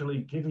 I'm actually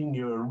giving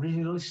you a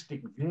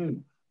realistic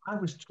view. I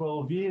was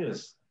 12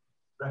 years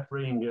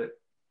refereeing at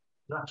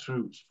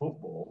grassroots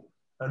football,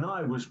 and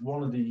I was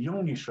one of the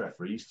youngest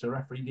referees to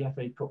referee the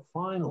FA Cup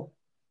final.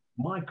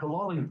 Michael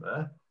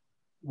Oliver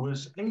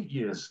was 9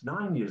 years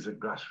at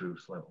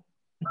grassroots level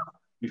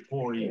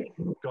before he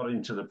got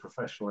into the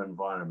professional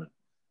environment.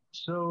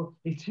 So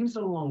it is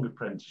a long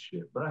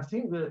apprenticeship, but I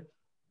think that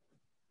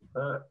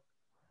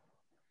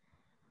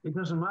it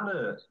doesn't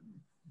matter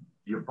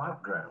your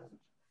background.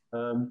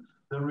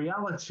 The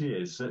reality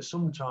is that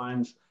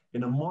sometimes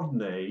in a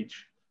modern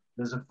age,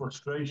 there's a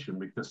frustration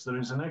because there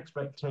is an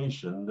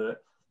expectation that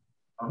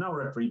I've now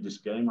refereed this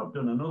game, I've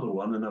done another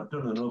one, and I've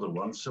done another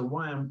one. So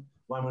why am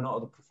I not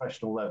at the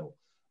professional level?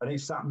 And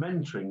it's that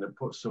mentoring that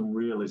puts some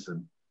realism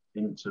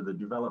into the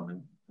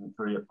development and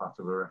career path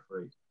of a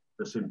referee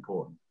that's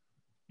important.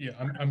 Yeah,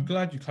 I'm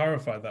glad you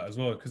clarified that as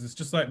well, because it's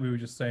just like we were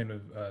just saying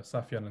with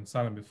Safian and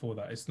Salam before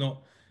that. It's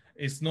not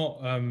it's not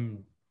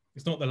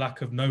the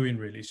lack of knowing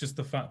really. It's just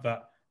the fact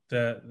that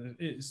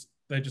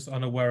they're just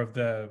unaware of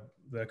their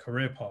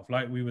career path.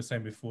 Like we were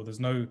saying before, there's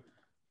no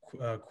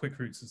quick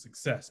route to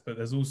success, but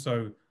there's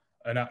also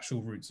an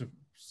actual route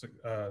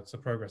to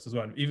progress as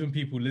well. And even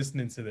people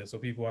listening to this or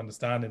people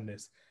understanding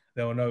this,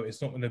 they'll know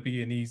it's not going to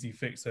be an easy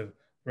fix of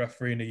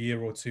refereeing a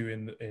year or two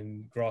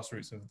in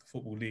grassroots of the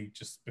football league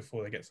just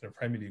before they get to the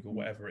Premier League or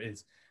whatever it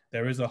is.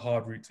 There is a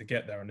hard route to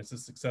get there, and it's a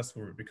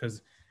successful route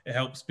because it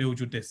helps build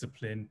your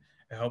discipline.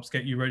 It helps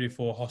get you ready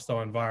for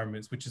hostile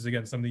environments, which is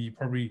again something you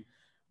probably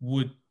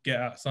would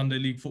get at Sunday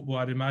league football,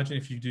 I'd imagine,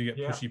 if you do get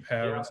pushy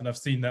parents. And I've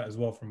seen that as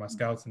well from my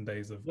scouting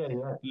days of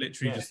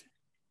literally just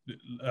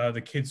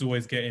the kids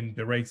always getting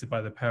berated by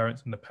the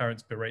parents and the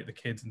parents berate the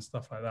kids and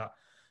stuff like that.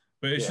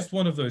 But it's just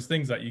one of those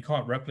things that you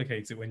can't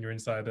replicate it when you're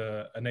inside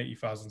an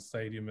 80,000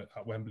 stadium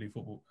at Wembley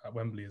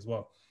as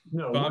well.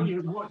 No,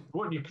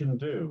 what you can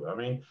do, I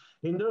mean,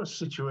 in those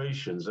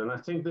situations, and I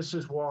think this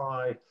is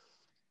why,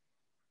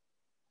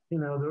 you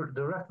know,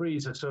 the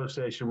Referees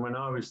Association when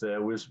I was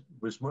there was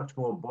much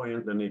more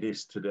buoyant than it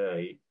is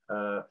today.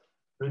 But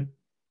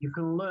you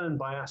can learn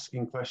by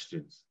asking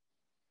questions,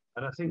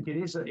 and I think it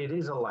is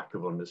a lack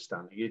of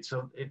understanding. It's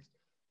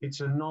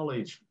a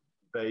knowledge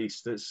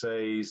base that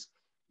says,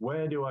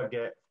 where do I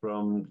get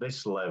from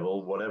this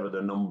level, whatever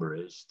the number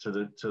is, to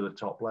the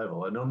top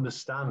level, and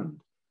understand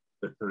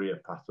the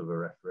career path of a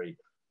referee.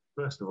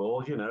 First of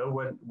all, you know,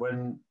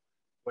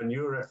 when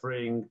you're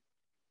refereeing,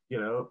 you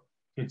know,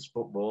 kids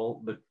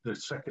football, the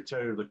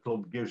secretary of the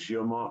club gives you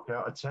a mark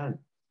out of 10,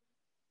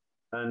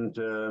 and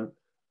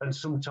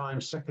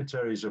sometimes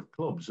secretaries of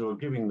clubs who are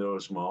giving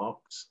those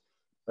marks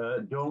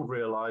don't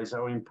realise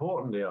how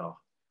important they are.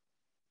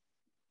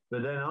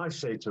 But then I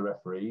say to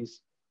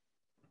referees,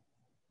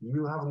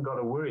 you haven't got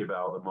to worry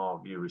about the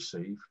mark you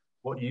receive.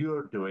 What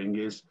you're doing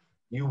is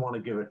you want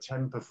to give a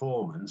 10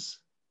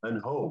 performance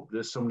and hope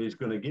that somebody's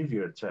going to give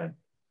you a 10.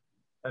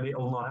 And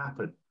it'll not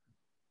happen.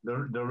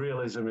 The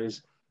realism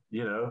is,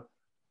 you know,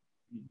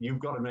 you've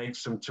got to make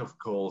some tough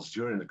calls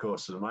during the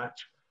course of the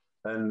match.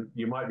 And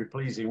you might be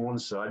pleasing one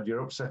side,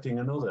 you're upsetting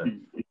another.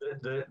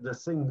 The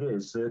thing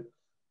is that,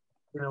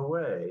 in a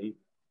way,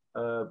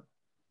 I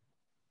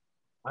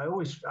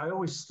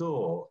always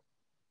thought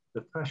the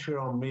pressure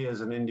on me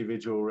as an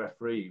individual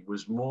referee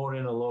was more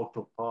in a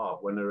local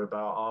park when there are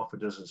about half a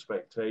dozen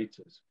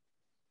spectators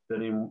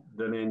than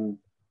in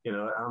you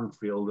know,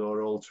 Anfield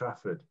or Old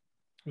Trafford.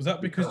 Was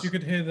that because you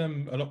could hear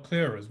them a lot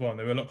clearer as well? And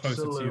they were a lot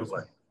closer to you as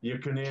well? You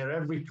can hear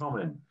every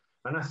comment.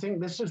 And I think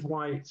this is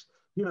why it's,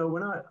 you know,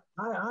 when I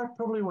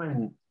probably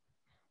went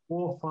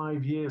 4 or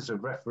 5 years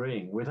of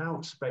refereeing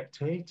without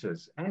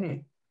spectators,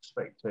 any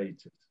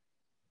spectators.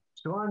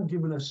 So I'm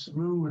given a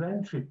smooth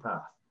entry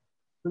path.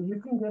 But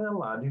you can get a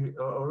lad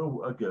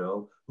or a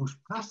girl who's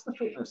passed the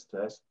fitness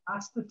test,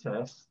 passed the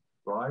test,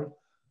 right?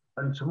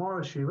 And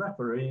tomorrow she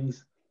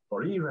referees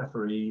or he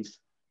referees,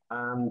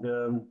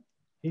 and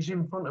he's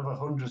in front of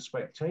 100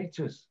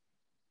 spectators.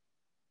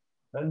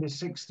 And they're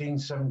 16,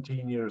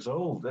 17 years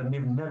old, and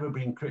they've never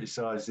been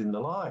criticised in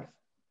their life.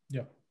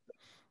 Yeah.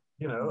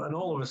 You know, and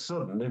all of a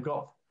sudden they've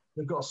got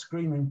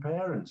screaming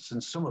parents,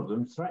 and some of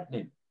them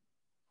threatening.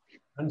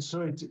 And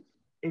so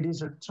it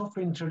is a tough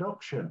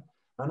introduction.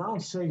 And I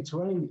say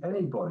to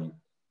anybody,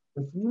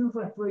 if you've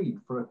refereed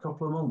for a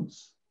couple of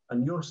months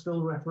and you're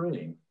still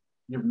refereeing,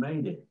 you've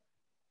made it.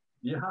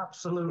 You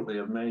absolutely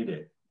have made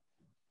it.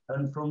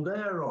 And from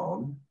there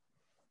on,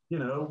 you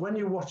know, when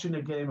you're watching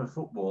a game of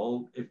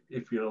football,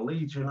 if you're a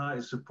Leeds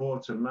United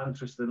supporter,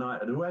 Manchester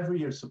United, whoever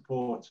you're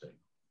supporting,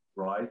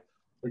 right?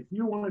 If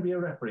you want to be a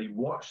referee,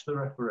 watch the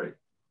referee.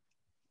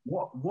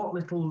 What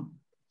little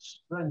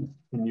strength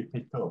can you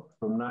pick up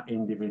from that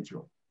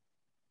individual?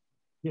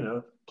 You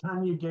know,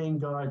 can you gain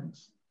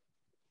guidance?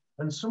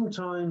 And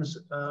sometimes,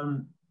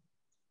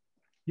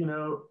 you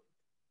know,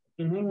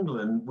 in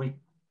England, we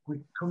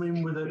can come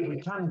in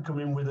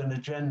with an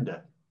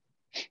agenda.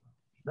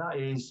 That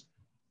is,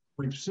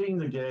 we've seen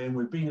the game,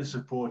 we've been a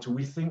supporter,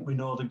 we think we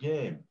know the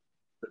game,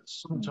 but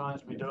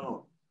sometimes we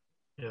don't.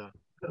 Yeah.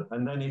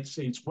 And then it's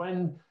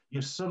when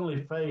you're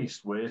suddenly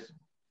faced with,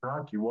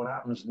 crikey, what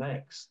happens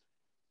next?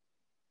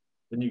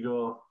 And you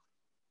go,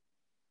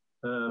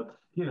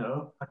 you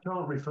know, I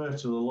can't refer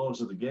to the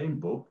laws of the game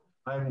book.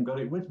 I haven't got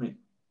it with me.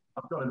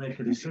 I've got to make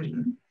a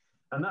decision.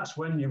 And that's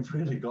when you've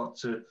really got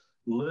to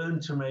learn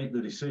to make the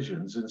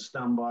decisions and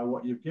stand by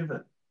what you've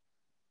given.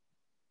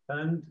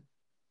 And,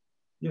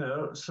 you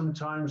know,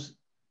 sometimes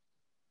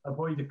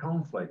avoid the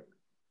conflict.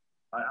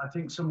 I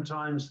think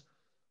sometimes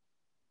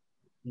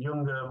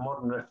younger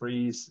modern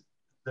referees,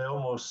 they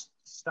almost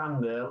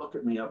stand there, look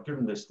at me, I've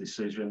given this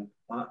decision.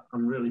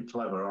 I'm really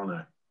clever, aren't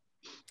I?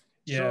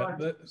 Yeah,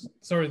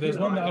 sorry, there's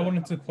one that I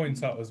wanted to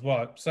point out as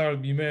well. Sarah,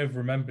 you may have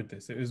remembered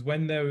this. It was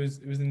when it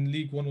was in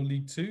League One or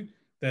League Two,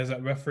 there's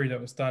that referee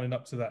that was standing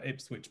up to that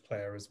Ipswich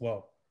player as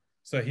well.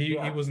 So he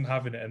wasn't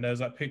having it. And there's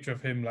that picture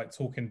of him like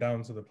talking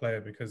down to the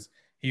player because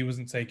he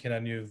wasn't taking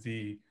any of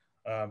the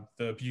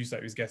the abuse that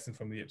he was getting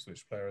from the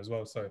Ipswich player as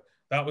well. So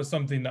that was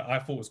something that I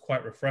thought was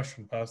quite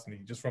refreshing personally,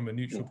 just from a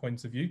neutral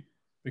point of view,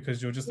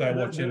 because you're just there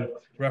watching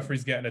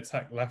referees getting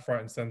attacked left, right,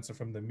 and centre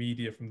from the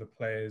media, from the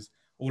players,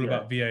 all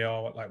about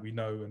VAR, like we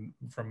know, and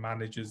from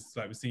managers,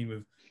 like we've seen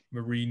with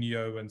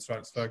Mourinho and Sir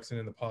Alex Ferguson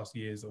in the past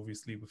years,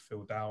 obviously with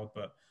Phil Dowd.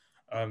 But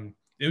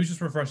it was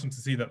just refreshing to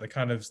see that they're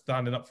kind of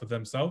standing up for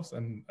themselves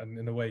and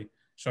in a way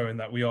showing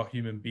that we are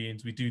human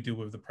beings. We do deal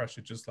with the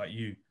pressure just like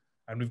you,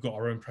 and we've got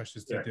our own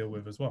pressures to deal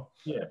with as well.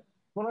 Yeah.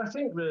 Well, I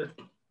think that,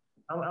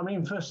 I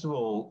mean, first of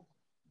all,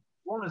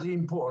 one of the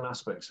important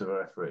aspects of a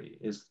referee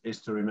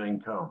is to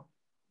remain calm.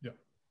 Yeah.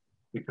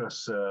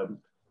 Because,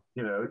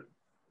 you know,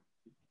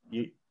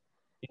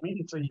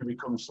 immediately you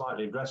become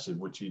slightly aggressive,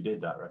 which he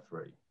did, that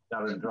referee,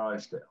 Darren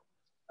Drysdale.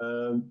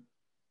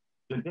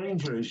 The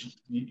danger is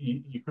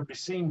you could be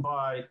seen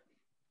by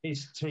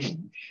his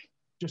team,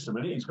 just a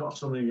minute, he's got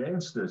something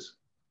against us.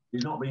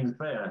 He's not being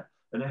fair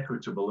and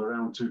equitable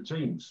around two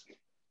teams.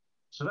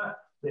 So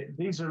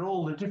these are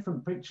all the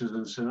different pictures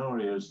and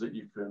scenarios that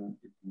you can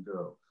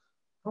go.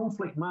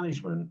 Conflict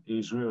management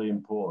is really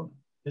important.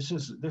 This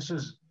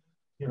is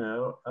you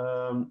know,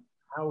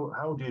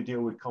 how do you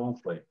deal with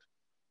conflict?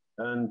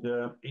 And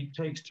it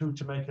takes two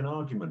to make an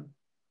argument.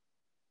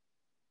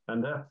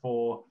 And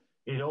therefore,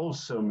 it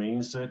also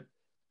means that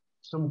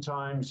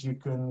sometimes you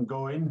can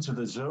go into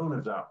the zone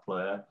of that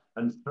player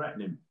and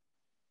threaten him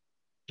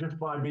just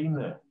by being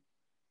there.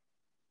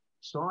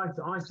 So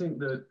I think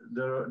that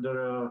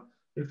there are,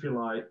 if you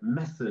like,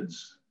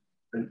 methods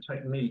and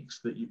techniques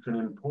that you can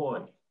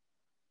employ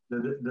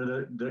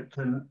that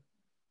can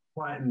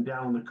quieten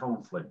down the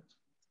conflict.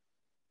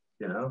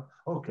 You know,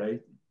 okay,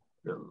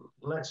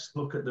 let's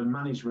look at the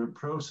management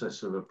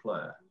process of a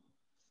player.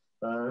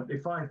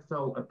 If I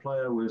felt a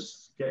player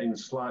was getting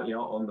slightly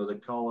hot under the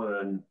collar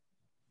and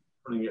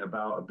putting it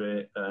about a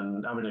bit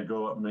and having a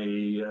go at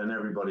me and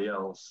everybody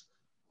else,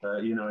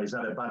 you know, he's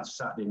had a bad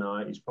Saturday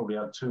night, he's probably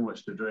had too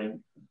much to drink,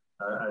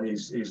 and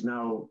he's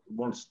now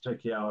wants to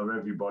take it out of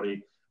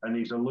everybody, and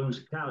he's a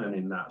loose cannon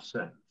in that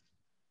sense.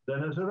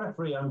 Then as a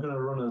referee, I'm going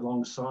to run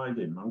alongside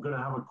him. I'm going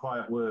to have a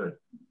quiet word.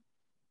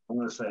 I'm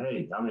going to say,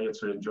 hey, I'm here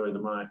to enjoy the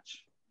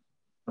match.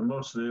 And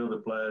most of the other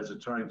players are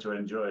trying to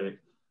enjoy it,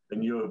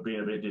 and you're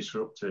being a bit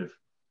disruptive.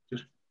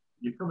 Just,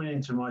 you're coming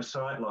into my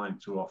sideline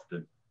too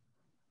often.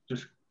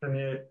 Just, can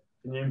you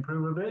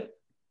improve a bit?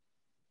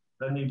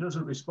 Then he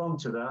doesn't respond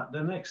to that.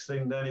 The next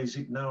thing then is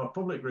now a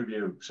public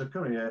review. So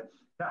come here,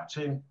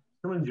 captain,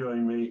 come and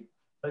join me.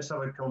 Let's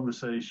have a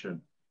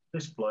conversation.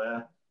 This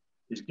player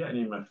is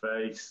getting in my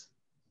face,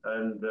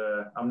 and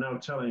I'm now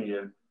telling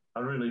you,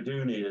 I really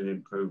do need an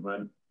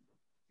improvement.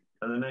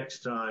 And the next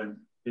time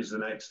is the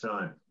next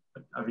time.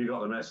 Have you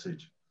got the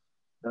message?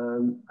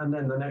 And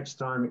then the next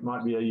time it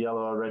might be a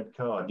yellow or red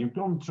card. You've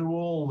gone through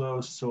all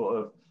those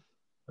sort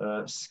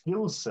of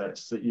skill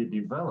sets that you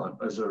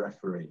develop as a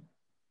referee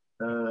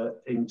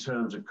in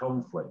terms of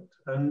conflict.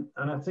 And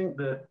I think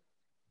that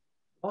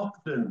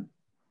often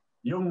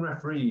young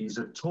referees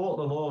are taught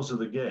the laws of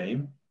the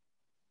game,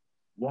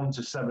 1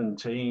 to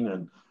 17,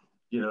 and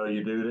you know,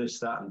 you do this,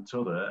 that, and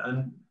t'other,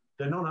 and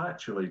they're not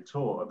actually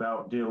taught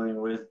about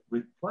dealing with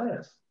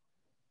players.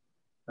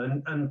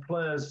 And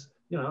players,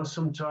 you know,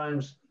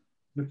 sometimes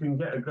you can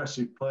get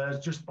aggressive players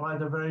just by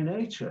their very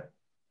nature.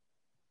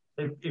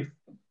 If you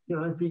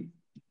know,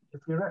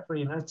 if you're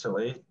refereeing in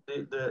Italy,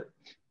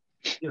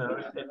 you know,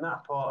 in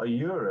that part of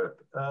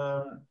Europe,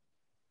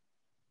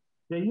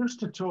 they're used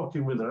to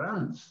talking with their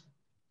hands.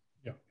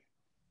 Yeah,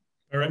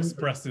 they're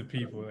expressive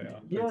people. They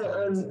are.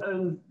 Yeah,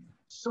 and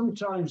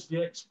sometimes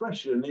the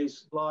expression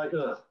is like,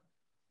 you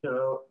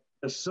know,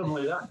 as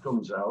suddenly that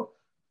comes out,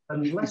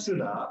 and less of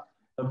that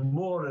and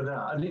more of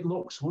that, and it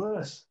looks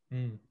worse.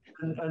 Mm.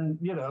 And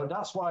you know,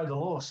 that's why the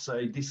laws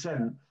say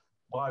dissent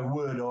by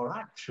word or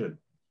action.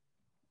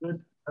 But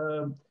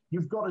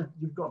you've got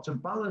to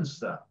balance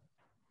that.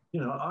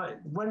 You know,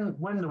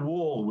 when the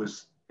wall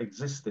was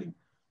existing,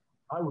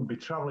 I would be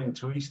travelling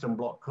to Eastern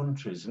Bloc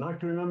countries, and I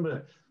can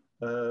remember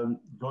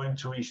going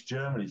to East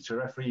Germany to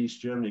referee East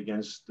Germany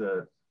against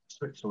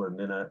Switzerland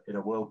in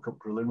a World Cup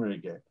preliminary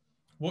game.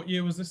 What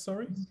year was this?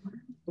 Sorry,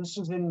 this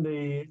was in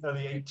the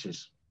early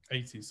 80s.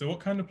 80s. So what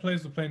kind of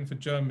players were playing for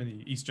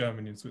Germany, East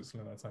Germany and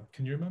Switzerland at that time?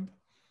 Can you remember?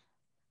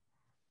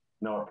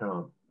 No, I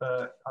can't.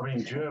 I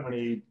mean,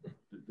 Germany,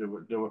 there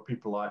were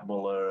people like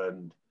Muller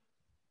and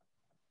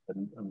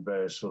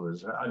various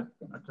others. I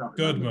can't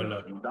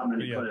remember that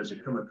many players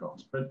had come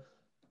across. But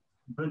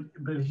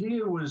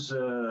here was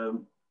that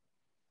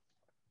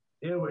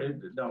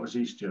was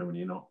East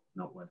Germany,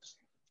 not West.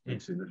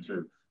 Mixing the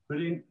two.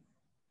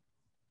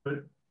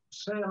 But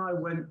say I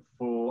went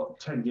for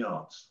 10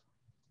 yards.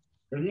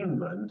 In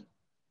England,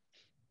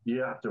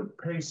 you have to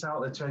pace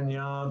out the 10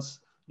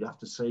 yards, you have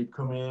to say,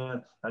 come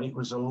here, and it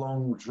was a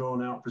long,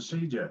 drawn-out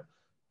procedure.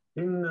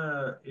 In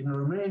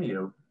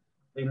Romania,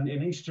 in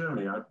East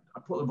Germany, I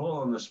put the ball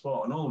on the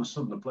spot, and all of a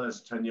sudden the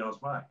player's 10 yards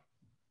back.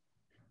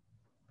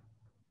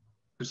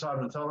 Because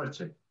I'm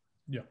authority.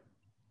 Yeah.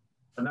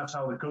 And that's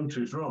how the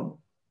country's run.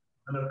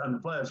 and the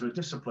players were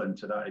disciplined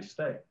to that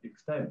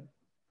extent.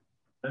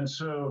 And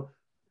so,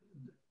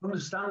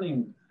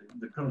 understanding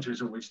the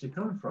countries in which they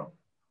come from,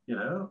 you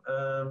know,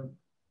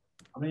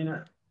 I mean,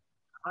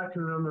 I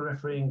can remember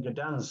refereeing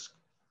Gdansk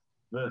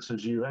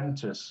versus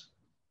Juventus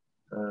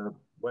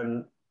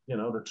when, you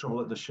know, the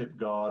trouble at the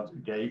shipyard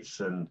gates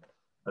and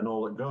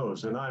all that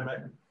goes. And I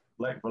met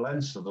Lech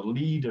Walesa, the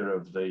leader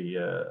of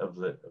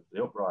the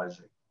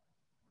uprising,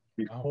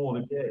 before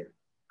the game.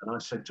 And I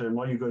said to him,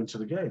 "Why are you going to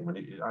the game?" And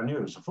I knew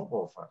he was a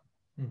football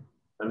fan.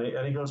 And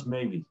he goes,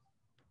 "Maybe."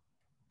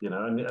 You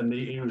know, and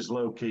he was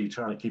low key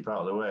trying to keep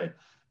out of the way.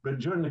 But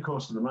during the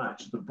course of the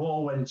match, the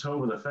ball went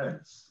over the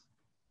fence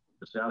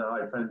because they had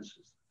high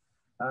fences,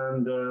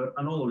 and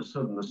all of a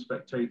sudden the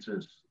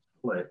spectators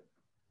split.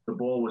 The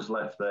ball was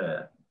left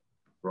there,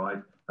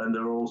 right, and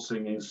they're all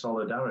singing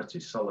 "Solidarity,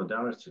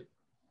 Solidarity,"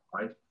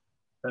 right.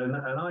 And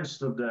I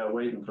stood there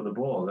waiting for the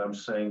ball. And I'm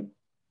saying,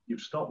 "You've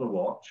stopped the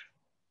watch.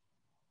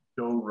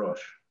 Don't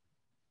rush.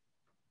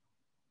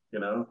 You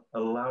know,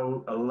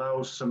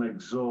 allow some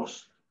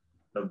exhaust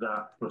of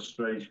that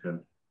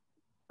frustration.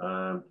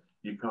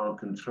 You can't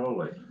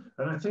control it."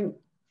 And I think,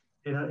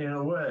 in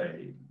a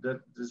way,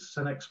 that there's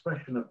an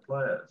expression of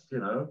players. You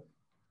know,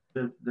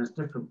 there's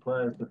different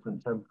players,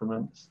 different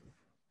temperaments,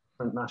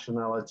 different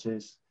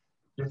nationalities,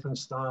 different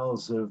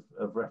styles of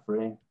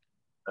refereeing,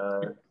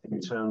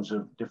 in terms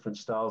of different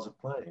styles of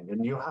playing.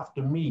 And you have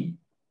to read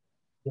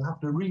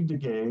the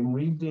game,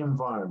 read the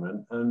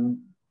environment,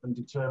 and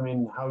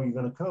determine how you're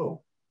going to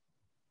cope.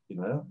 You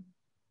know.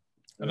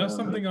 And that's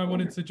something I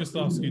wanted to just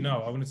ask you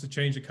now. I wanted to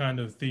change the kind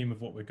of theme of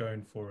what we're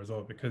going for as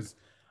well, because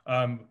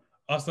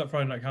us at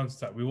Friday Night Counter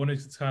Attack, we wanted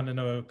to kind of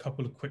know a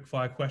couple of quick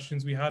fire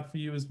questions we had for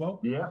you as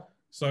well. Yeah.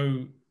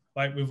 So,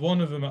 like with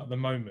one of them at the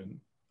moment,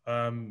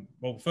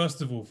 well,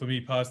 first of all, for me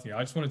personally,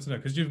 I just wanted to know,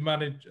 because you've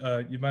managed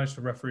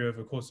to referee over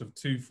the course of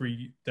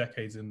 2-3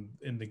 decades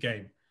in the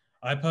game.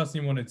 I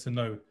personally wanted to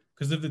know,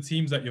 because of the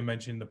teams that you're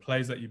mentioning, the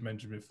players that you've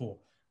mentioned before,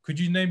 could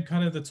you name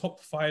kind of the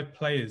top 5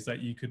 players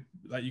that you could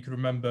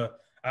remember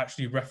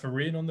actually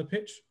refereeing on the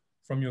pitch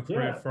from your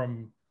career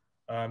from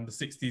the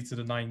 60s to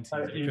the 90s?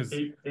 Because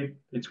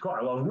it's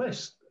quite a long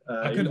list.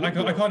 I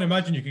can't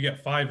imagine you could get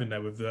 5 in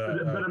there with the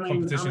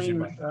competitions you've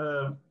managed.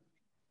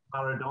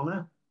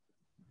 Maradona.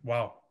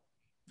 Wow.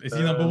 Is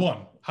he number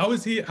 1? How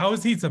is he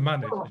to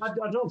manage? Well,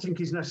 I don't think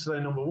he's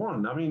necessarily number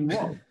 1. I mean,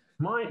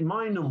 what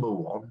my number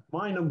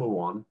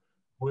one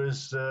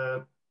was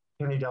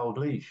Kenny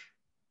Dalglish,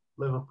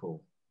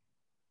 Liverpool.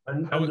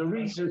 And the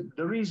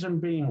reason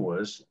being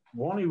was,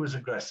 one, he was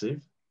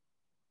aggressive.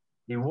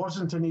 He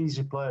wasn't an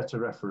easy player to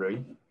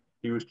referee.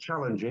 He was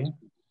challenging.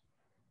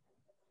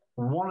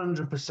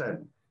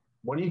 100%.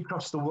 When he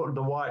crossed the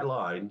white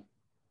line,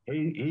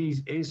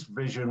 his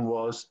vision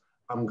was,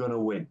 "I'm going to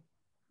win."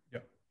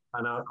 Yep.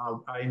 And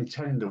I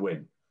intend to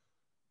win.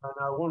 And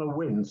I want to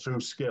win through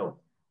skill,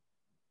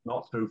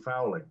 not through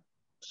fouling.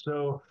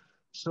 So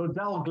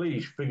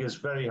Dalglish figures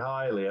very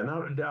highly, and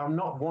I'm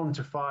not 1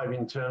 to 5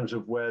 in terms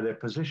of where they're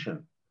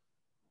positioned.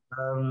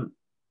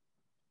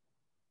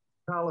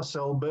 Carlos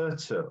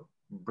Alberto,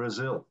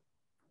 Brazil.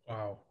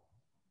 Wow.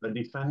 The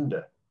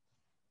defender.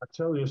 I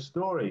tell you a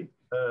story.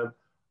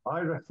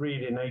 I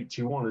refereed in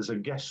 '81 as a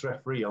guest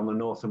referee on the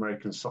North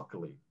American Soccer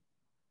League.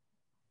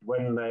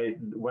 When they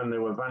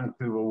were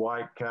Vancouver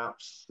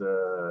Whitecaps,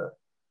 the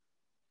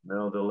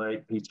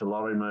late Peter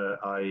Lorimer,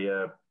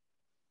 I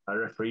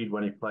refereed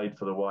when he played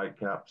for the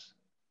Whitecaps.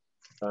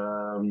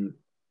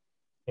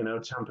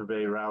 Tampa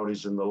Bay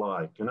Rowdies and the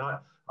like. And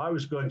I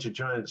was going to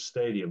Giants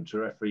Stadium to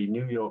referee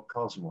New York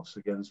Cosmos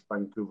against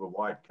Vancouver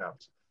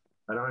Whitecaps.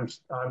 And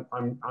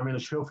I'm in a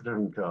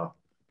chauffeur-driven car,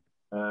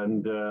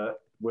 and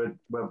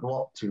we're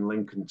blocked in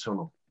Lincoln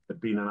Tunnel.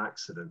 There'd been an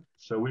accident,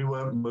 so we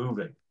weren't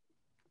moving.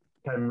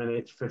 10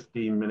 minutes,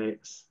 15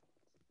 minutes,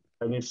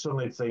 and you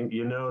suddenly think,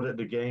 that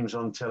the game's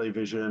on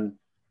television,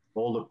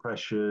 all the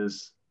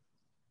pressures,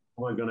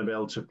 am I going to be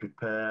able to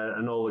prepare,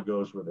 and all that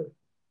goes with it.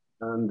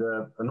 And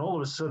all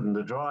of a sudden,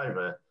 the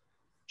driver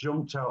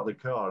jumped out of the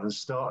car and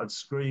started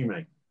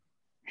screaming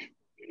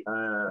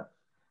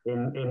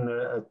in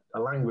a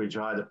language,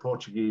 either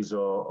Portuguese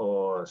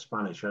or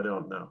Spanish, I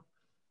don't know.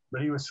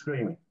 But he was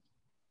screaming.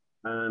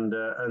 And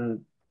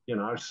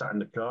I was sat in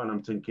the car and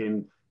I'm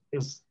thinking,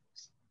 is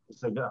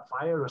there a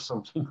fire or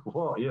something?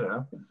 What,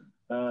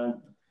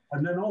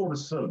 And then all of a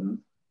sudden,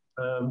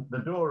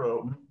 the door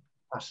opened,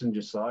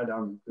 passenger side,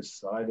 on this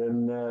side,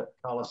 and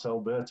Carlos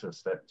Alberto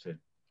stepped in.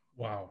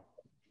 Wow.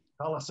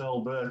 Carlos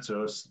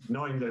Alberto,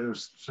 knowing that he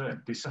was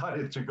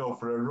decided to go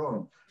for a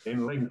run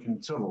in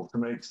Lincoln Tunnel to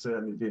make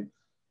certain he did.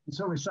 And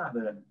so we sat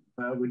there.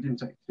 We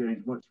didn't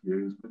exchange much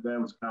views, but there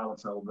was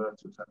Carlos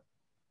Alberto.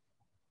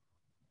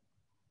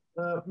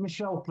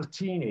 Michel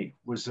Platini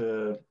was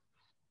a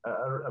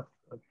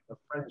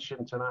French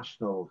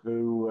international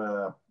who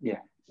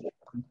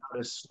had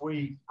a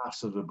sweet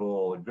pass of the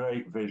ball, a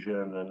great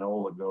vision, and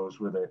all that goes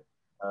with it.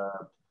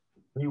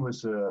 He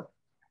was a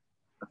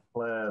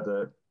player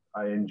that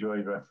I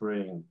enjoyed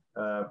refereeing.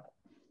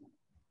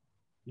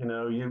 you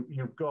know,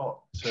 you've got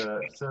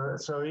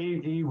so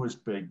he was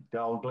big.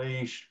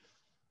 Dalglish.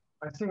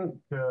 I think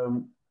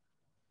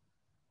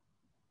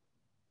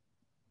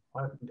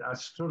I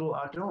struggle.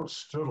 I don't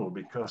struggle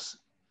because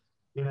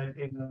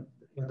in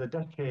the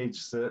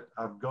decades that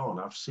I've gone,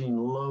 I've seen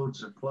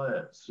loads of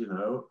players. You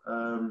know.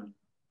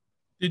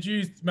 Did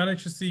you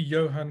manage to see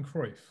Johan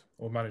Cruyff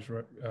or manage?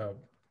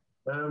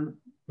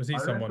 Was he I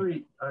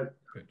someone?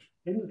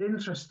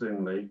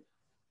 Interestingly,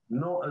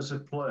 not as a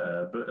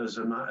player, but as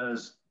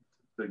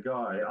the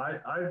guy.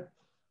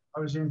 I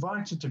was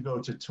invited to go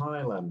to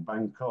Thailand,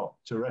 Bangkok,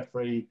 to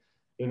referee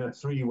in a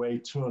three-way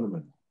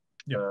tournament.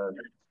 Yeah.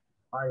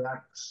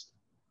 Ajax,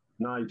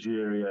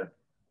 Nigeria,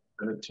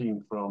 and a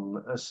team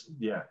from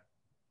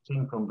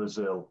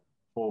Brazil,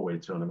 four-way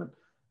tournament,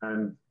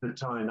 and the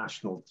Thai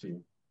national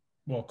team.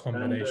 What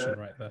combination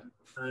right there.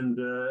 And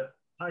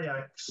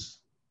Ajax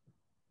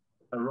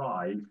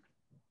arrived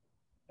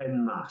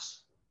en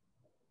masse.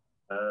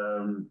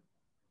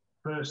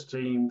 First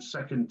team,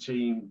 second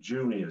team,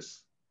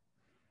 juniors.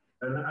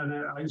 And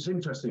it's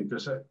interesting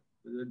because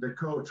the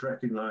coach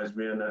recognised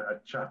me and I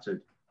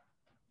chatted.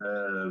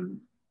 And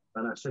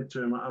I said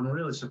to him, I'm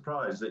really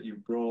surprised that you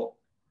brought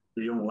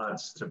the young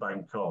lads to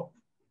Bangkok.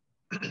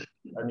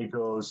 And he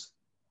goes,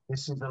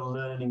 this is a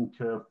learning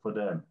curve for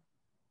them.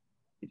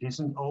 It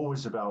isn't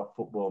always about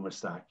football,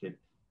 Mr. Hackett.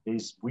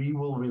 We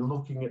will be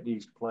looking at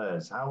these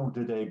players. How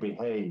do they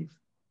behave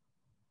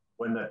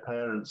when their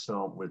parents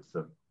aren't with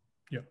them?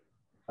 Yeah.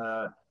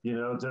 You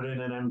know, they're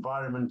in an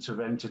environment of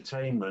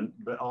entertainment,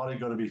 but are they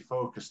going to be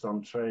focused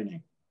on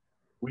training?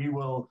 We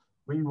will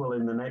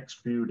in the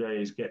next few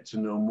days get to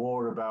know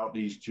more about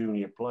these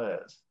junior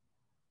players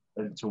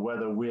and to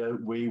whether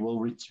we will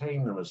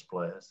retain them as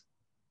players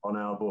on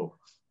our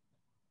books.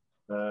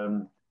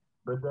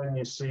 But then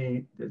you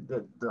see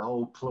the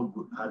whole club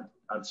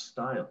had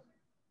style,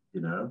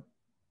 you know.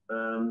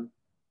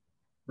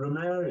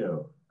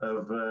 Romario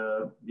of,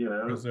 you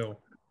know,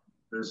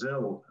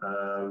 Brazil.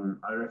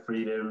 I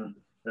refereed him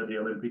at the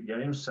Olympic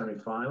Games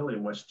semi-final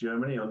in West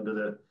Germany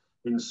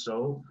in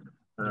Seoul.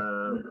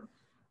 I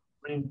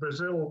mean,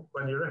 Brazil,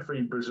 when you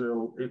refereed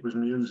Brazil, it was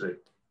music.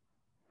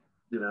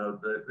 You know,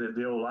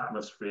 the whole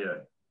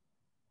atmosphere.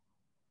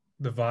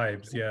 The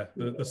vibes, yeah.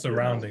 The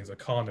surroundings, a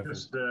carnival.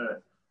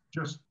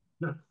 Just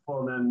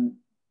fun and,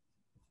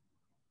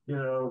 you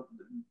know,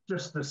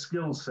 just the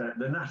skill set,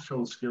 the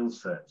natural skill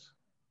sets.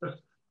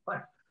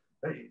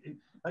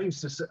 I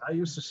used to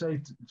say,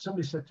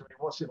 somebody said to me,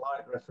 what's it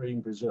like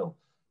refereeing Brazil?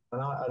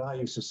 And I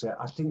used to say,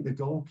 I think the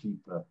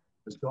goalkeeper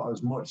has got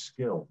as much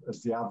skill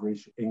as the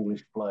average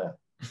English player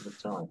at the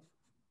time.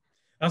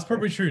 That's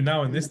probably true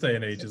now in this day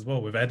and age as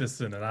well, with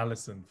Edison and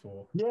Allison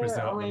for Brazil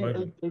at the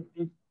moment.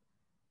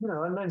 You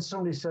know, and then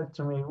somebody said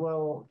to me,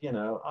 well, you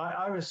know,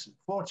 I was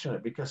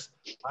fortunate because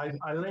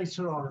I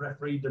later on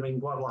refereed them in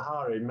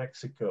Guadalajara in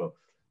Mexico.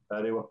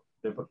 They were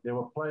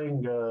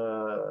playing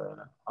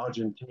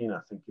Argentina,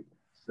 I think it was,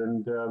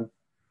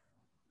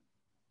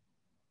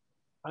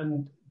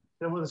 and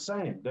they were the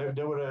same.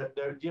 They were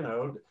you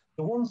know,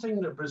 the one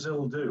thing that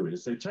Brazil do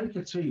is they take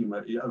a team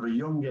of a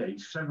young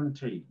age,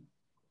 17,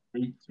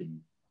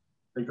 18.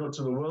 They go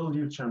to the World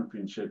Youth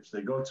Championships.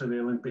 They go to the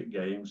Olympic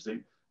Games.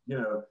 You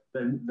know,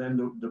 then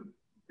the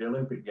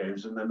Olympic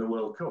Games and then the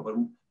World Cup.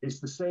 And it's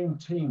the same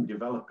team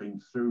developing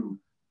through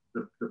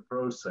the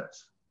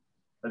process.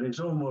 And it's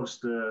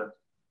almost, you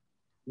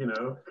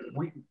know,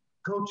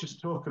 coaches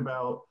talk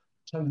about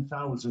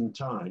 10,000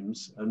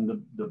 times and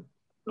the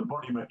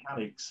body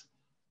mechanics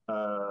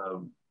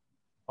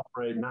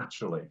operate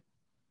naturally.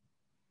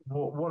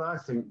 What I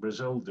think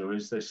Brazil do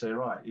is they say,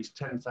 right, it's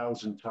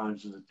 10,000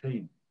 times as a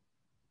team.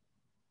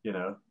 You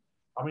know,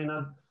 I mean,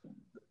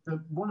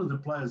 one of the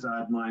players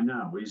I admire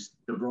now is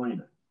De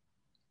Bruyne.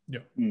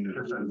 Yeah. You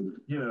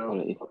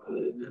know,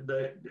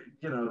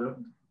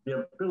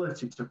 the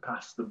ability to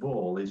pass the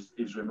ball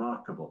is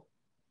remarkable.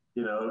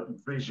 You know,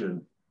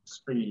 vision,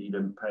 speed,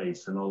 and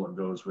pace, and all that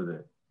goes with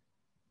it.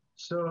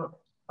 So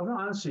I'm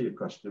not answering your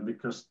question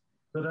because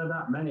there are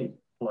that many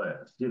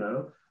players. You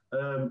know,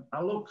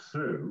 I look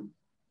through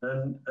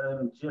and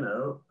you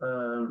know,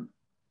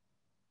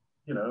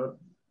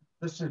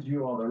 this is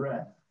You Are the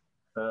Ref.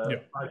 I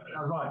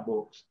write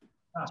books.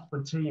 That's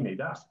Platini.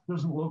 That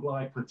doesn't look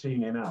like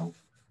Platini now.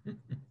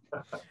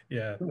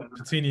 Yeah,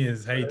 Platini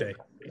is heyday.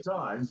 At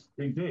times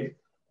he did.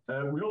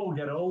 We all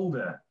get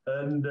older,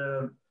 and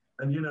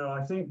you know,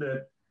 I think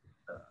that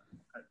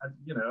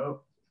you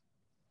know,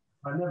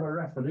 I never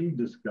refereed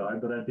this guy,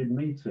 but I did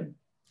meet him.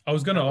 I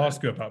was going to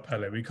ask you about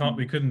Pele. We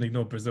couldn't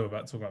ignore Brazil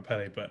without talking about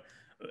Pele, but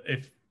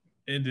if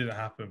it didn't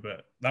happen,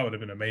 but that would have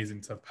been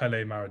amazing to have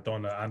Pele,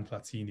 Maradona, and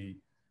Platini.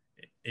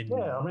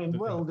 Yeah, I mean,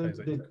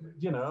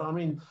 you know, I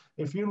mean,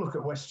 if you look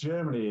at West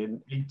Germany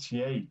in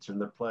 '88 and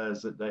the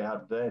players that they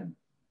had then,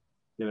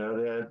 you know,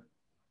 they had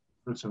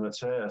Ruta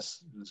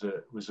Mateus was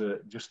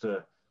just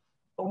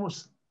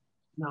almost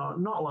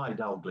not like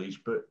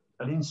Dalglish, but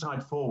an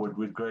inside forward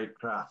with great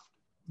craft.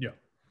 Yeah,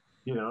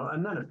 you know,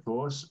 and then of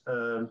course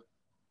I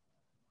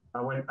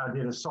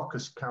did a soccer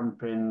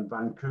camp in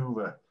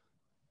Vancouver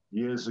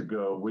years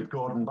ago with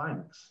Gordon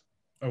Banks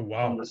Oh, on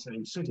wow. the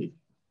same city.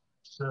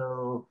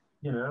 So,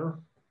 you know,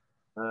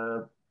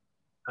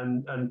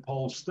 and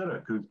Paul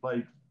Sturrock, who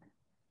played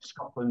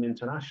Scotland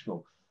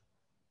International.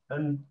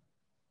 And,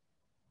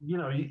 you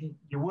know,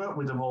 you work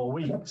with them all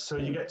week, so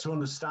you get to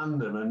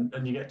understand them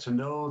and you get to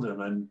know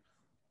them. And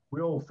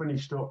we all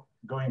finished up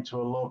going to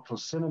a local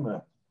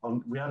cinema.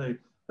 We had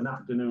an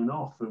afternoon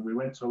off, and we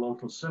went to a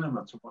local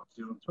cinema to watch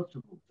The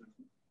Untouchables. And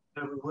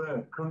there we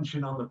were,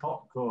 crunching on the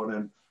popcorn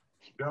and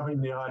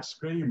grabbing the ice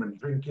cream and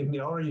drinking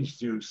the orange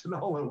juice and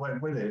all that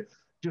went with it,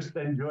 just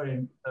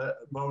enjoying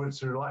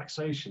moments of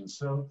relaxation.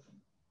 So,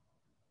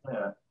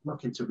 yeah,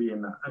 lucky to be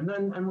in that. And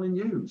then Emlyn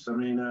Hughes, I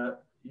mean,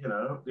 you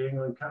know, the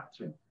England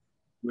captain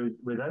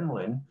with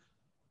Emlyn,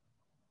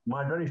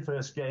 my very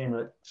first game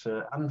at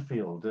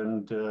Anfield,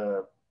 and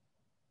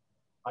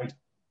I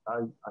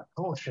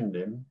cautioned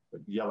him,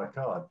 yellow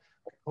card,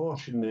 I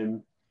cautioned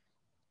him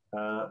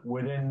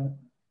within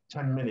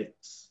 10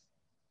 minutes.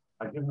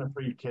 I gave him a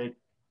free kick,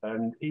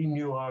 and he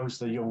knew I was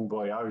the young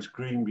boy. I was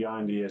green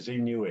behind the ears. He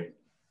knew it.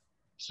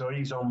 So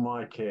he's on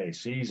my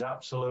case. He's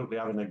absolutely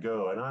having a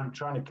go, and I'm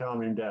trying to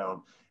calm him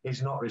down.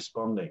 He's not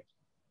responding.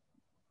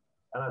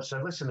 And I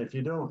said, listen, if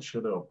you don't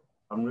shut up,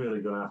 I'm really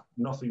going to have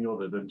nothing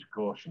other than to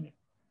caution you.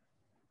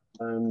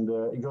 And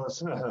he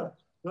goes, well,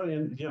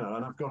 you know,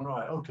 and I've gone,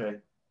 right, okay,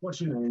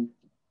 what's your name?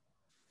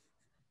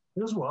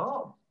 He goes,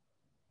 what?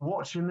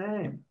 What's your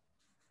name?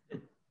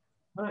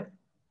 Right.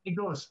 He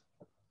goes,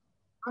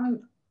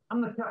 I'm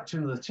the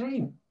captain of the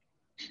team.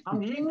 I'm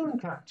the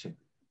England captain.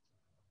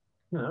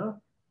 You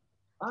know,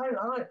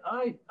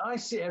 I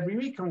sit every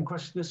week on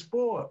Question of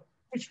Sport.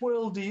 Which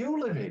world do you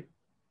live in?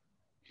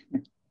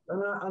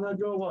 And I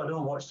go, well, I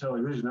don't watch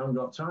television. I haven't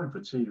got time for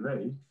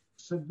TV. I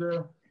said,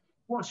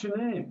 what's your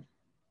name?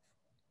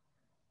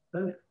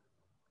 And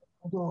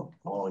I go,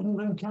 oh,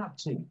 England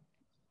captain.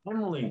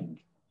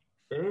 Hemling.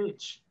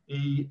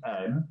 H-E-M-L-I.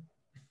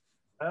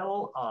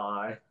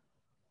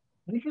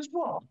 And he goes,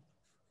 what?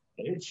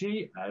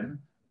 H-E-M-L-I-N-G.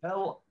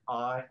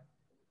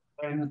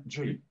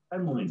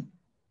 Emlyn.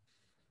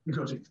 He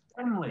goes, it's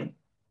Emlyn.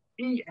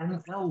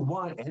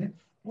 E-M-L-Y-N.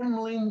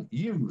 Emlyn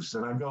Hughes.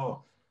 And I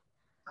go,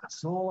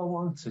 that's all I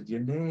wanted, your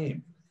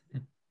name.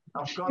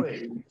 I've got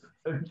it.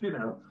 And, you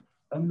know,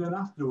 and then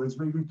afterwards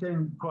we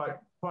became quite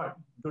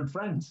good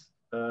friends.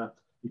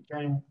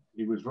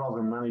 He was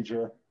Rotherham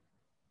manager,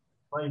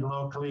 played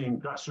locally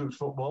in grassroots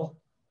football.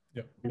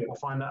 Yep. People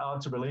find that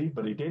hard to believe,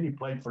 but he did. He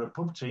played for a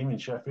pub team in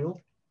Sheffield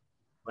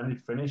when he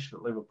finished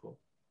at Liverpool.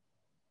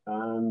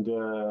 And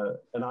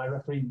I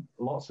refereed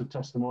lots of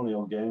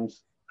testimonial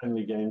games,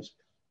 friendly games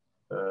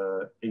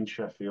in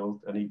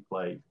Sheffield, and he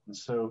played. And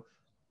so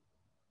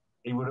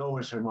he would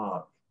always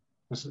remark,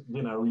 because,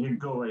 you know, you'd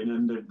go in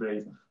and there'd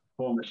be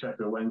former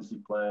Sheffield Wednesday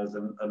players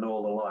and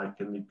all the like,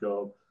 and they'd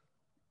go,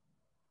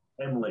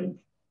 Emlyn.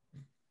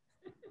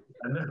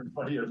 And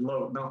everybody had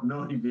not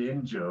knowing the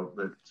in-joke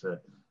that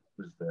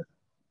was there.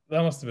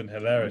 That must have been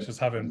hilarious, just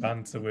having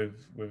banter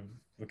with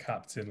the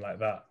captain like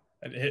that.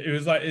 And it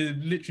was like,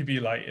 it'd literally be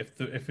like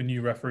if a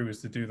new referee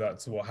was to do that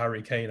to what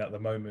Harry Kane at the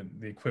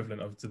moment, the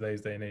equivalent of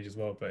today's day and age as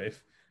well. But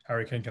if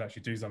Harry Kane can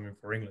actually do something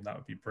for England, that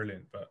would be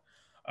brilliant. But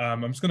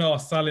I'm just going to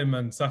ask Salim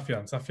and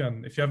Safian.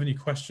 Safian, if you have any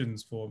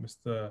questions for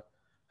Mr.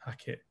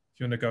 Hackett, if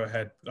you want to go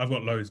ahead. I've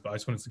got loads, but I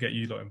just wanted to get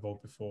you lot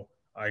involved before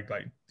I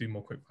do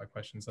more quick fire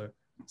questions. So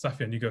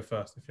Safian, you go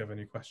first if you have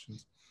any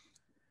questions.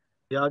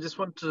 Yeah, I just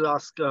want to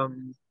ask.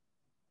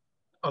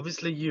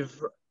 Obviously,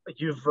 you've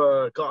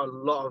got a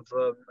lot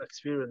of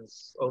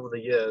experience over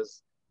the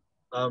years.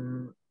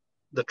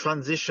 The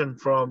transition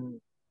from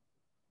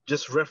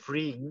just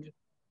refereeing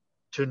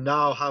to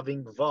now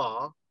having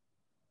VAR,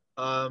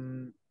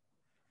 and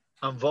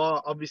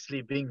VAR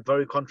obviously being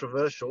very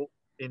controversial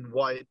in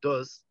what it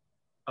does.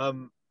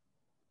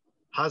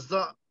 Has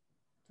that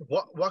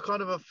what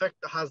kind of effect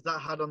has that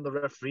had on the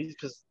referees?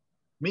 Because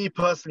me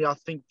personally, I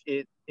think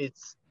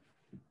it's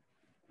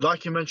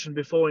like you mentioned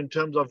before in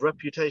terms of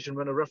reputation.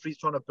 When a referee's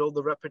trying to build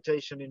the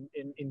reputation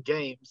in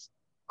games,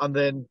 and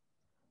then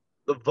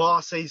the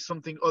VAR says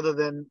something other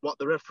than what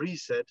the referee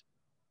said,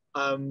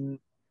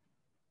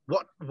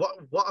 what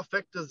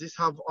effect does this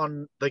have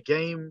on the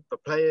game, the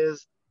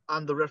players,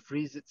 and the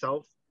referees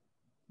itself?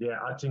 Yeah,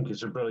 I think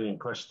it's a brilliant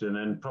question,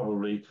 and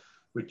probably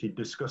we could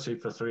discuss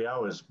it for 3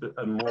 hours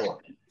and more.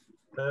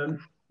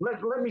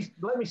 Let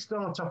me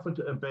start off at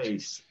a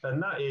base,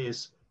 and that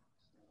is,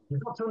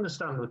 you've got to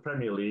understand the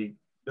Premier League,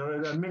 there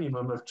are a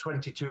minimum of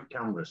 22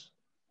 cameras,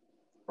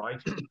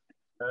 right?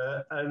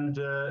 And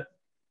a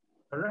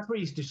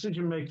referee's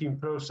decision-making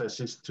process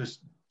is to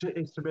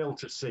be able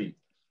to see.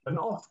 And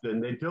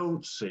often they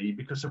don't see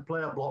because a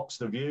player blocks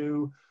the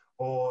view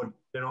or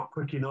they're not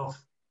quick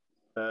enough.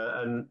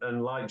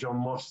 And like John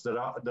Moss, they're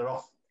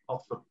off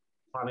the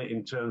planet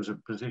in terms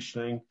of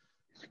positioning.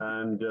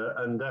 And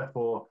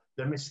therefore,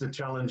 they miss the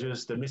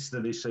challenges, they miss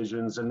the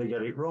decisions, and they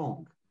get it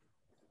wrong.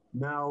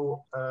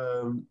 Now,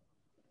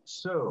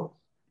 so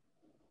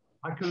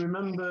I can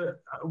remember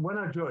when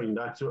I joined,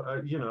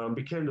 and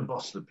became the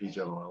boss of the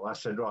PGMOL. I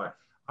said, right,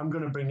 I'm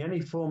going to bring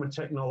any form of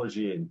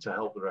technology in to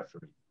help the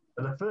referee.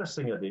 And the first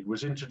thing I did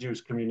was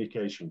introduce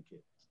communication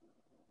kits.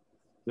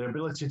 The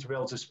ability to be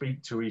able to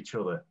speak to each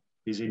other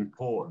is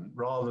important,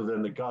 rather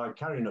than the guy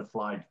carrying a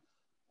flag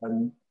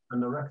and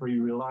the referee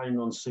relying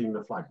on seeing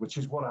the flag, which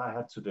is what I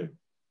had to do.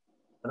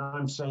 And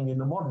I'm saying in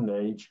the modern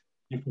age,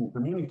 you can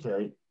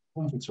communicate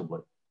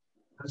comfortably.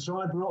 And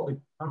so I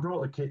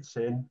brought the kits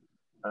in.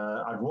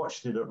 I'd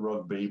watched it at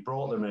rugby,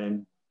 brought them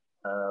in.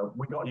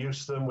 We got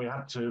used to them. We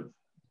had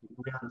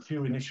a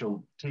few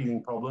initial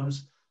teething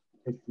problems.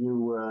 It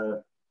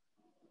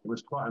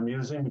was quite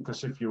amusing,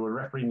 because if you were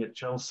refereeing at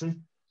Chelsea,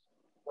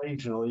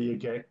 occasionally you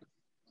get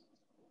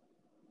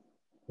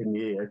in the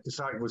ear, because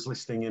I was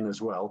listening in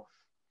as well,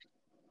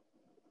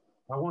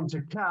 I want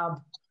a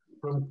cab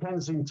from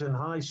Kensington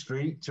High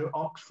Street to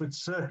Oxford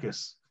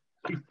Circus.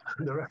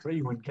 The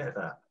referee would get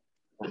that,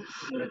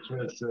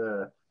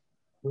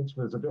 which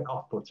was a bit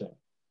off-putting.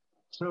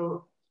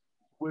 So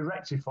we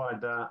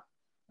rectified that,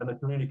 and the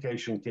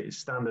communication kit is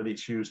standard.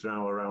 It's used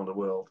now around the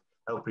world,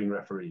 helping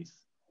referees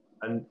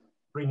and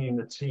bringing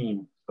the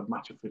team of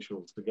match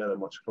officials together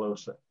much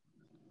closer.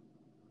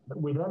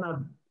 We then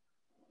had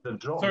the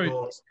drop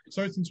goal.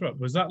 Sorry to interrupt.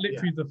 Was that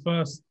literally the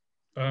first?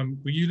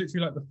 Were you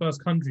literally like the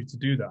first country to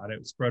do that, and it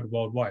was spread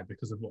worldwide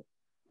because of what?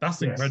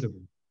 That's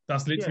incredible.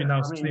 That's literally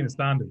now seen a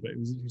standard, but it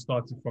was you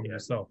started from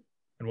yourself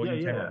and what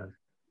you came up with.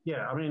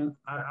 Yeah, I mean,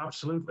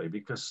 absolutely,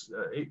 because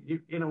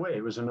in a way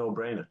it was a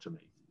no-brainer to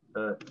me.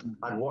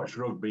 I'd watched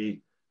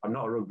rugby. I'm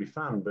not a rugby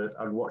fan, but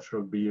I'd watched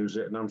rugby use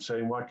it, and I'm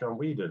saying, why can't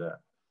we do that?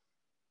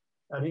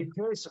 And it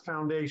creates a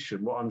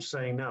foundation. What I'm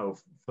saying now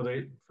for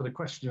the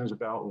questions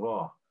about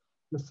VAR.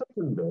 The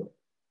second bit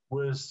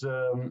was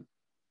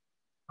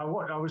I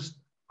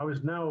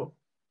was now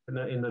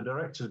in the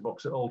director's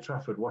box at Old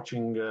Trafford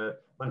watching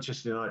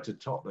Manchester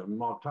United Tottenham.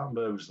 Mark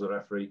Clattenburg was the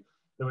referee.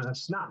 There was a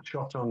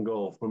snapshot on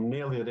goal from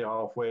nearly the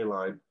halfway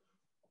line.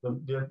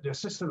 The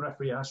assistant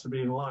referee has to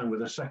be in line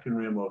with the second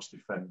rearmost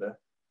defender.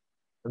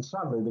 And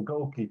sadly, the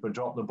goalkeeper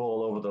dropped the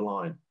ball over the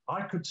line.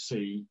 I could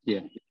see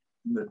in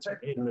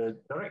the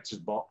director's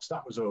box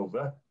that was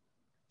over.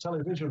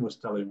 Television was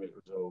telling me it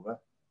was over.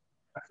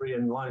 Referee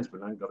and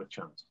linesman hadn't got a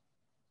chance.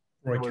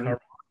 They were in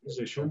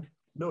position,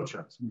 no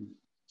chance.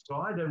 So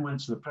I then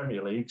went to the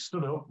Premier League,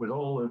 stood up with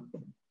all the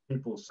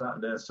people sat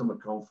there, summer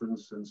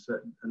conference, and said,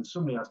 and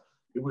somebody asked,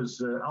 it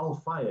was Al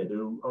Fayed,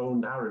 who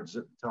owned Harrods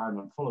at the time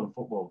and Fulham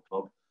Football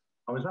Club.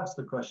 I was asked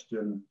the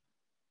question,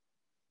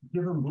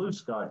 given blue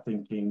sky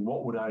thinking,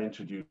 what would I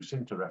introduce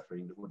into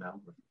refereeing that would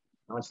help them?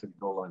 And I said,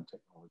 goal line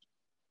technology.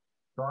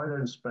 So I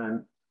then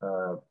spent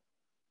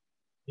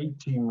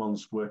 18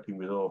 months working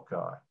with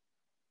Hawkeye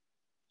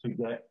to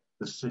get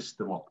the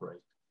system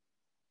operating,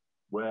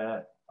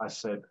 where I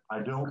said, I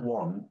don't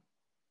want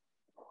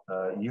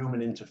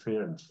human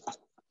interference.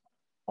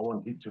 I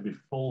want it to be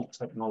full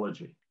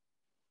technology.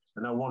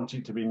 And I want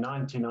it to be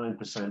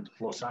 99%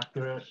 plus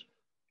accurate.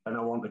 And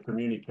I want the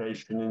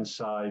communication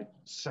inside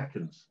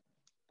seconds.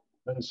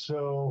 And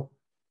so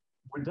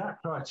with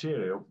that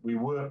criteria, we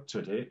worked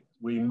at it.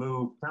 We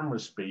moved camera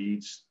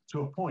speeds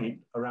to a point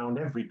around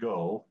every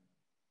goal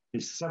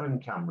is 7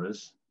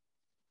 cameras,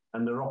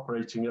 and they're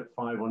operating at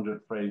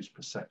 500 frames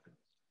per second.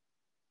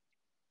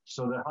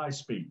 So they're high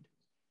speed.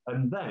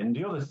 And then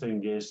the other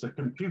thing is the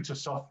computer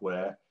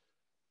software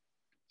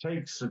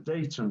takes a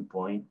datum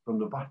point from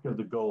the back of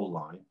the goal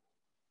line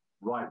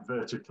right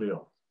vertically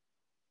up.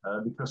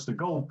 Because the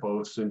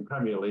goalposts in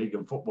Premier League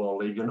and Football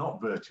League are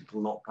not vertical,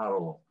 not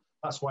parallel.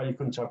 That's why you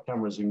couldn't have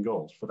cameras in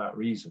goals, for that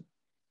reason.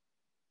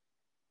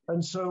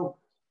 And so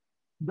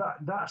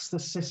that's the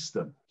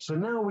system. So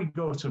now we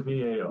go to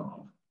VAR.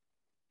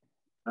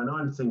 And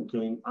I'm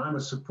thinking, I'm a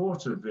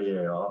supporter of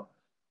VAR.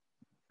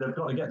 They've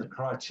got to get the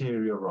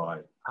criteria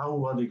right.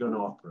 How are they going to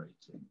operate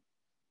it?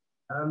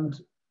 And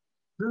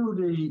through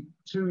the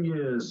 2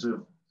 years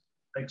of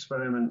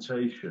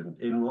experimentation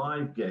in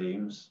live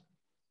games,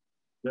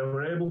 they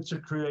were able to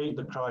create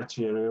the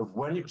criteria of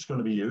when it's going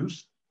to be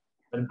used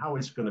and how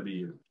it's going to be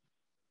used.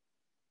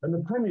 And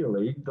the Premier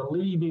League, the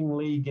leading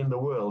league in the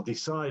world,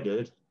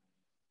 decided,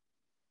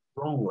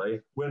 wrongly,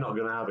 we're not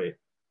going to have it.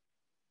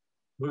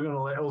 We're going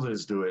to let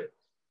others do it.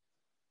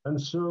 And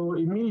so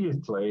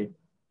immediately,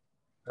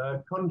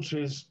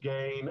 countries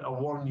gain a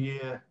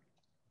 1-year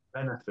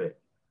benefit.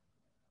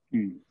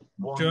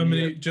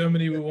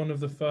 Germany were one of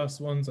the first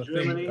ones, I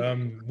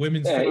think.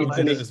 Women's football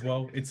did it as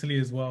well. Italy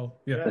as well.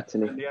 Yeah.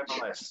 Italy. And the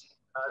MLS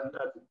and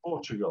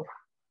Portugal.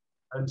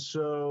 And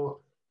so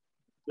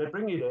they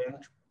bring it in,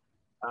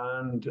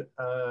 and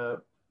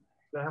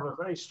they have a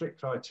very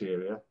strict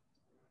criteria,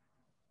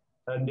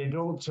 and they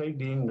don't take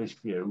the English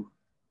view.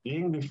 The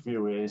English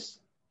view is,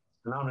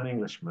 and I'm an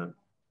Englishman,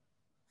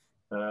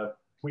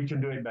 we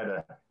can do it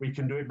better. We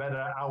can do it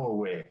better our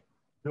way.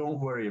 Don't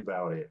worry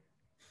about it.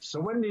 So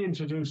when they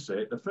introduce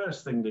it, the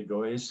first thing they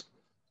go is,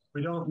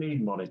 we don't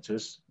need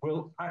monitors.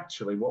 Well,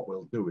 actually, what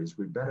we'll do is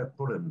we better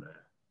put them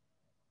there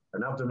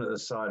and have them at the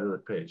side of the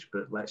pitch,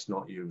 but let's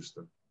not use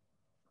them.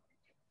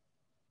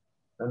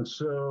 And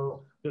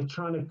so they're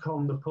trying to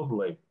con the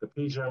public. The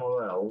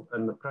PGMOL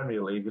and the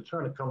Premier League are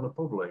trying to con the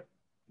public.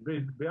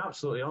 Be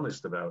absolutely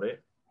honest about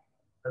it.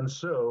 And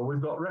so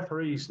we've got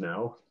referees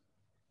now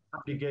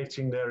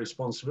abdicating their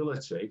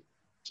responsibility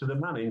to the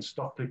man in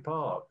Stockley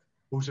Park,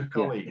 who's a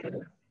colleague.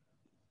 Yeah.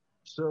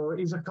 So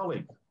he's a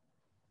colleague.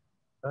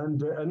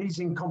 And he's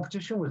in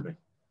competition with me.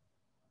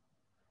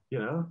 You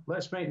know,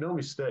 let's make no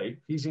mistake,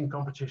 he's in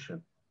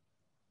competition.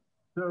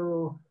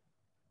 So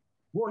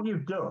what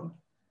you've done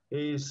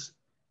is,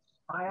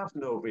 I have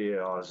no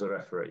VAR as a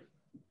referee.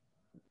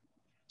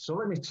 So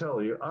let me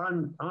tell you,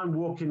 I'm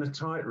walking a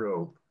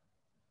tightrope.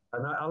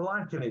 And I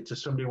liken it to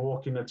somebody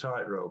walking a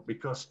tightrope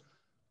because,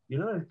 you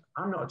know,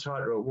 I'm not a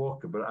tightrope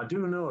walker, but I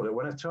do know that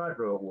when a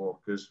tightrope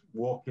walker's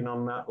walking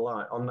on that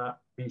line, on that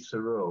piece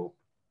of rope,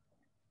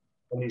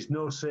 and there's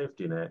no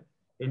safety net,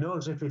 he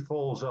knows if he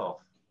falls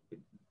off,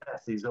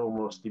 death is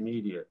almost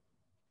immediate.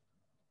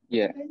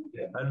 Yeah.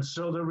 And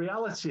so the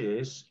reality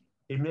is,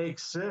 he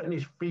makes certain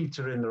his feet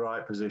are in the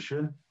right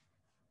position.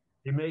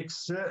 He makes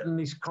certain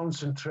his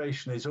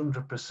concentration is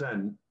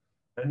 100%,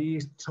 and he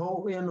is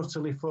totally and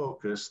utterly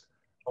focused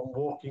on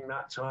walking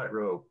that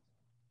tightrope.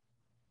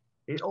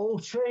 It all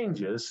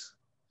changes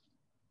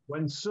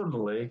when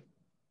suddenly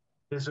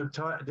there's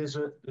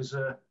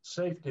a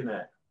safety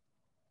net.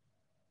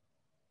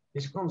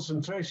 His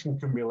concentration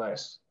can be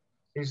less.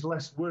 He's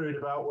less worried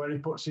about where he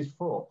puts his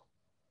foot.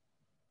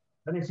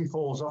 And if he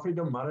falls off, it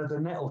doesn't matter, the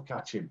net will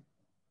catch him.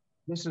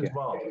 This is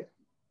VAR.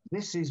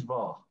 This is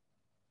VAR.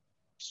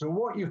 So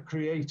what you're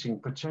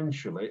creating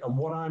potentially, and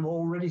what I'm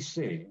already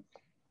seeing,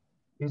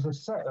 is a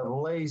set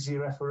of lazy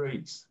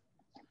referees.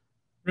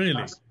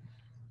 Really?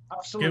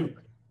 Absolutely.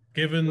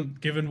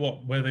 Given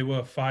where they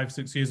were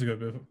 5-6 years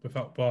ago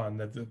without VAR,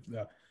 and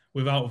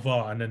without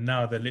VAR, and then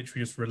now they're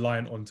literally just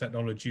reliant on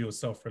technology or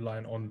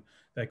self-reliant on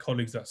their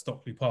colleagues at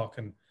Stockley Park.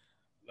 And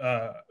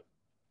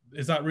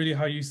is that really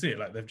how you see it?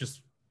 Like they've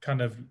just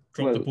kind of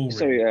dropped the ball.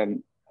 Sorry,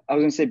 really? I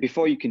was going to say,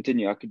 before you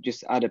continue, I could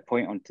just add a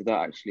point onto that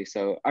actually.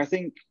 So I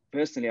think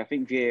personally, I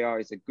think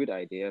VAR is a good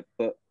idea,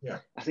 but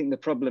I think the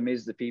problem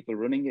is the people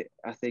running it.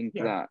 I think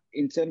that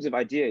in terms of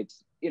idea,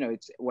 it's, you know,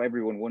 it's what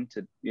everyone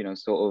wanted, you know,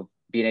 sort of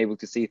being able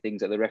to see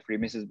things that the referee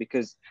misses,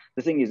 because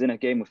the thing is, in a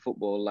game of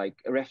football, like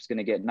a ref's going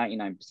to get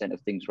 99%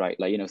 of things right,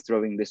 like, you know,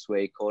 throwing this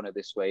way, corner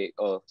this way,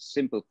 or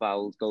simple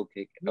fouls, goal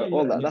kick,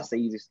 all that. That's the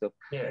easy stuff.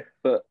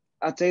 But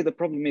I'd say the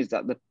problem is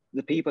that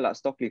the people at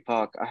Stockley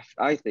Park,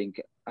 I think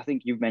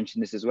you've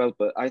mentioned this as well,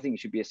 but I think it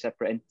should be a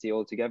separate entity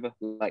altogether,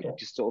 like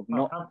just sort of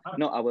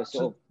not our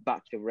sort of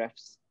batch of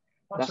refs.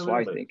 Absolutely. That's what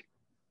I think.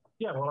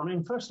 Yeah, well, I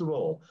mean, first of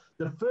all,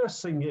 the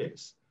first thing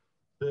is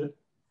that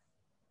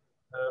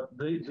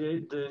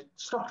the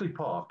Stockley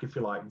Park, if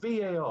you like,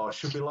 VAR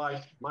should be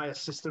like my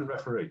assistant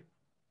referee.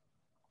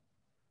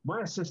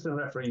 My assistant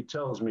referee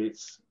tells me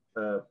it's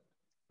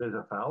there's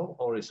a foul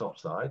or it's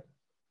offside,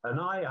 and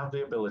I have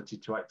the ability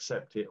to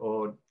accept it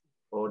or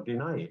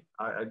deny it.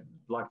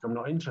 Like I'm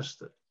not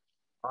interested.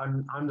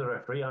 I'm the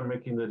referee. I'm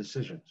making the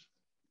decisions.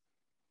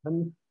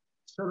 And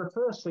so the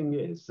first thing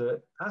is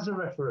that as a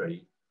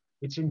referee,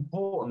 it's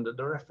important that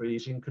the referee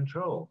is in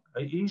control.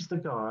 He's the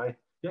guy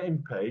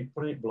getting paid,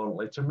 put it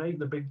bluntly, to make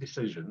the big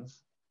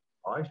decisions,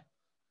 right?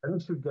 And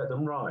he should get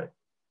them right.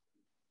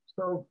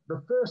 So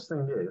the first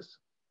thing is,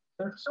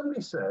 if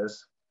somebody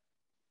says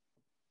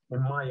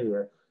in my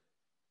ear,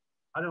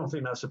 I don't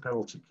think that's a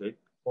penalty kick,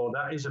 or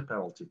that is a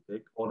penalty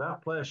kick, or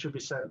that player should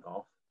be sent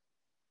off,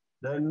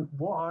 then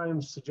what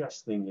I'm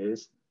suggesting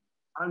is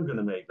I'm going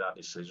to make that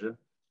decision.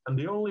 And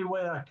the only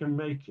way I can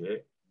make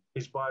it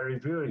is by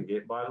reviewing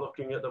it, by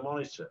looking at the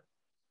monitor.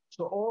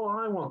 So all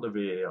I want the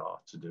VAR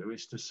to do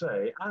is to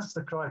say, as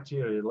the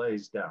criteria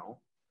lays down,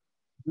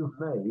 you've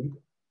made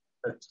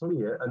a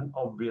clear and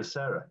obvious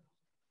error,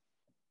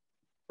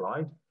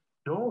 right?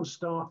 Don't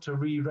start to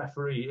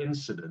re-referee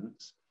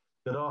incidents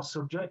that are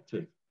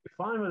subjective. If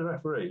I'm a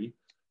referee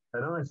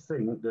and I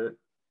think that,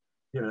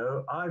 you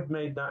know, I've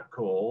made that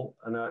call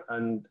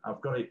and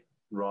I've got it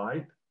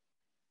right,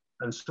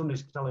 and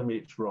somebody's telling me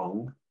it's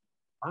wrong,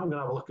 I'm going to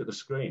have a look at the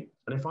screen.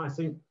 And if I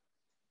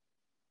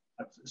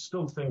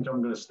still think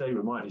I'm going to stay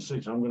with my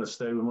decision, I'm going to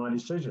stay with my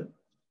decision.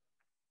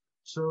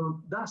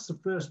 So that's the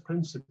first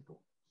principle.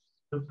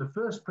 The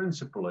first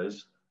principle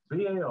is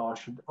VAR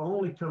should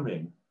only come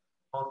in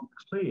on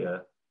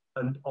clear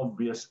and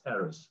obvious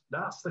errors.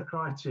 That's the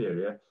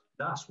criteria.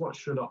 That's what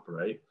should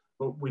operate.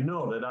 But we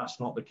know that that's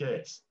not the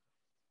case,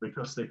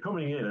 because they're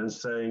coming in and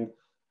saying,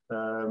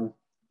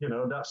 you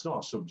know, that's not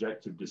a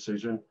subjective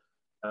decision.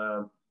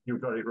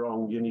 You've got it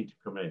wrong. You need to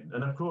come in.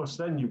 And of course,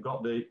 then you've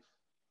got the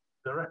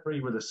referee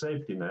with a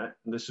safety net,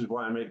 and this is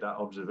why I make that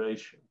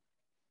observation,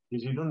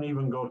 is he doesn't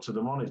even go to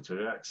the monitor.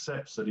 He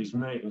accepts that he's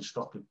making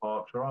Stockley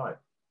Park's right.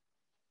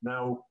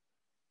 Now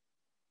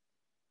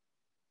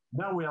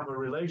we have a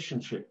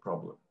relationship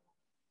problem.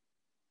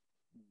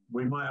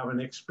 We might have an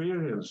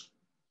experience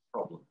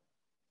problem.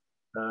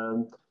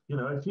 You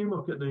know, if you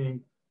look at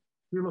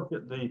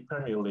the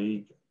Premier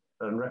League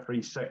and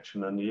referee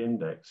section and the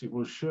index, it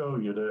will show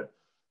you that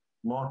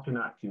Martin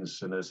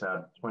Atkinson has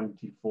had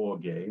 24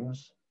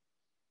 games.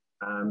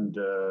 and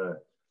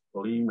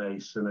Lee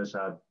Mason has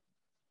had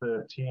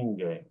 13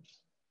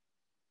 games.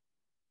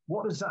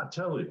 What does that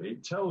tell you?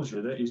 It tells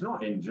you that he's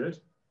not injured,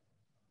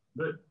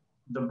 but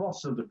the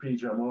boss of the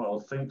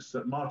PGMOL thinks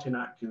that Martin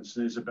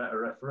Atkinson is a better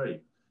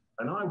referee.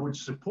 And I would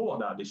support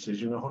that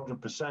decision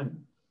 100%.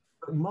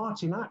 But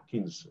Martin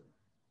Atkinson,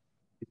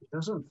 if he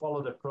doesn't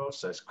follow the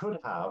process, could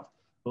have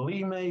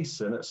Lee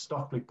Mason at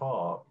Stockley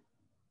Park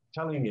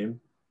telling him,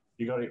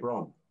 you got it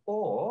wrong.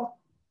 Or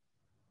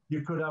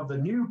you could have the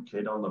new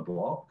kid on the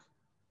block,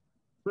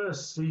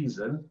 first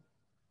season,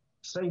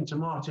 saying to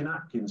Martin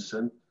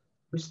Atkinson,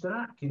 Mr.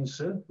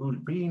 Atkinson, who's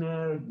been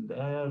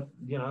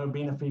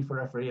been a FIFA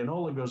referee and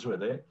all that goes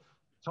with it,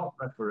 top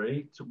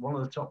referee, one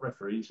of the top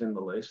referees in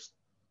the list,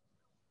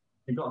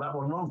 you got that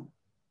one wrong.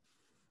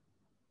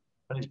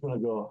 And he's going to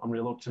go, I'm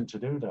reluctant to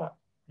do that.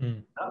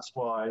 That's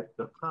why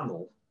the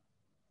panel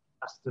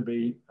has to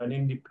be an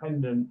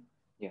independent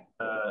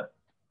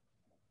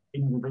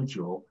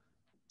individual,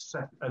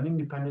 an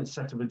independent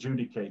set of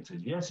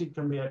adjudicators. Yes, it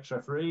can be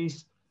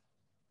ex-referees,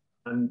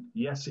 and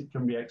yes, it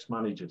can be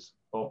ex-managers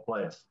or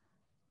players.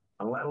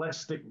 And let's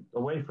stick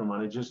away from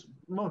managers.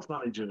 Most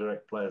managers are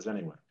ex-players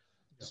anyway.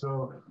 Yeah.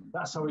 So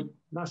that's how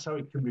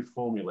it can be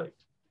formulated.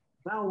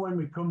 Now, when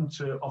we come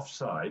to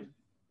offside,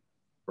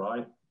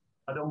 right,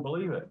 I don't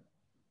believe it.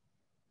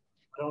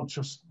 I don't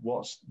trust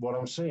what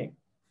I'm seeing.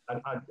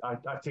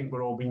 I think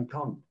we're all being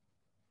conned.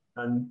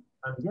 And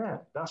yeah,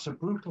 that's a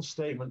brutal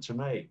statement to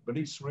make, but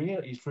it's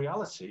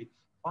reality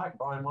backed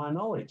by my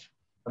knowledge.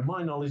 And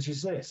my knowledge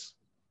is this.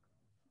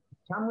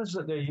 The cameras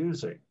that they're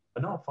using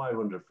are not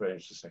 500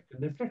 frames per second,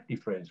 they're 50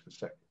 frames per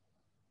second.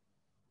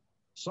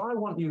 So I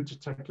want you to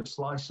take a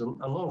slice, a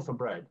loaf of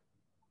bread,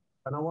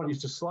 and I want you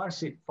to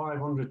slice it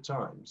 500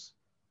 times.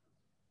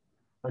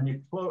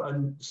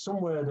 And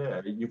somewhere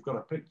there, you've got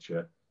a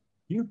picture.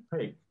 You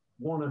pick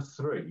one of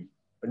three,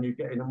 and you're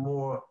getting a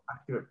more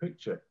accurate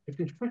picture. If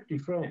there's 50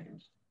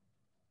 frames,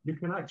 you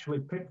can actually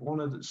pick one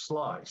of the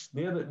slice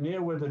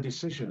near where the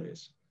decision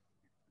is,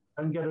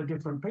 and get a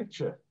different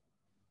picture.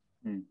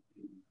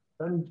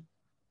 And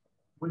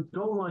with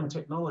goal line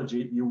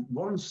technology,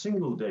 one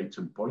single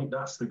datum point,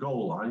 that's the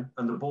goal line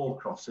and the ball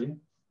crossing.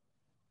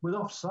 With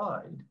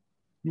offside,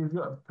 you've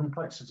got a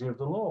complexity of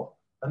the law.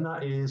 And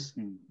that is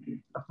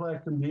a player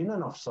can be in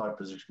an offside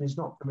position. He's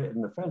not committed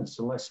an offence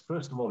unless,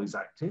 first of all, he's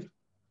active.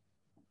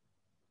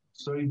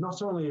 So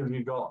not only have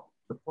you got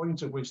the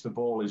point at which the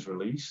ball is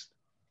released,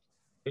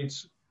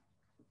 it's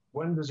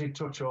when does he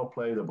touch or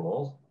play the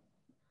ball?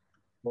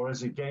 Or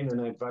has he gained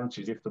an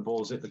advantage if the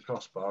ball's hit the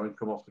crossbar and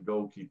come off the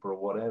goalkeeper or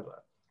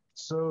whatever?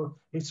 So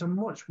it's a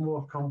much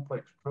more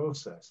complex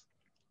process.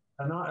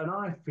 And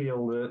I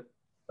feel that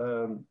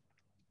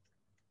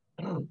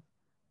if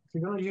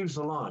you're going to use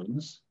the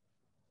lines,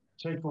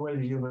 take away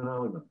the human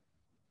element.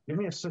 Give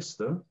me a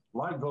system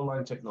like goal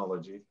line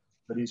technology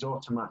that is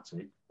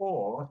automatic,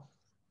 or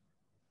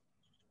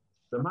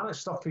the man at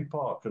Stockley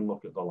Park can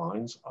look at the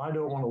lines. I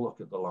don't want to look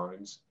at the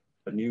lines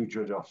and you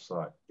judge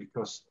offside,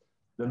 because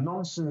the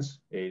nonsense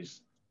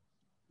is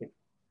if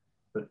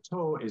the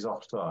toe is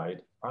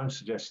offside, I'm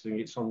suggesting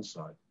it's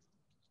onside.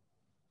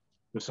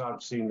 Because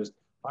I've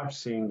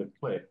seen the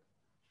clip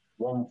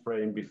one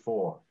frame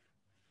before,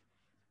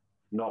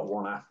 not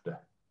one after.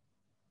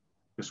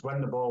 Because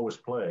when the ball was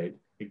played,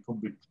 it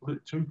could be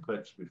two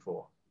clips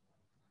before.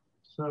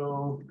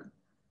 So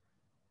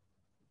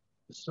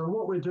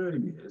what we're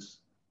doing is,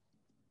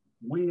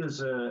 we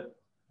as a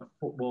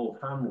football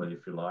family,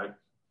 if you like,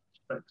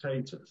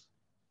 spectators,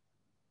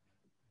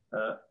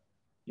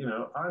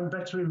 I'm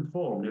better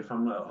informed if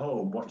I'm at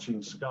home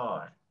watching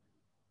Sky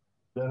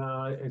than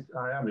I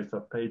am if I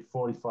paid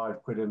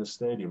 45 quid in a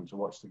stadium to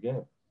watch the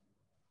game.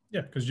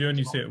 Yeah, because you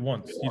only see it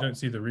once. You don't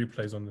see the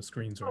replays on the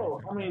screens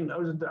or anything.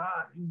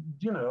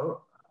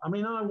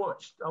 I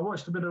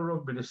watched a bit of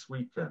rugby this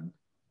weekend,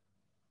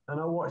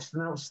 and I watched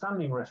an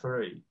outstanding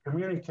referee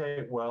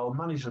communicate well,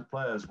 manage the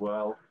players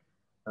well,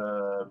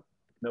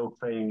 no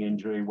feigning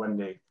injury. When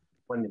they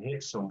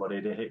hit somebody,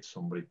 they hit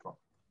somebody properly.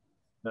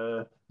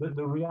 But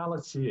the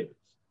reality is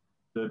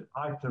that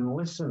I can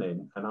listen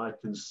in and I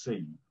can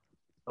see.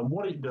 And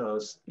what it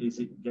does is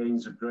it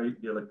gains a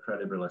great deal of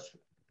credibility.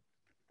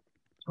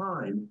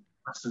 Time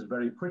passes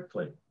very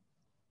quickly.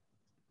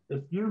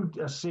 If you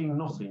are seeing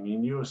nothing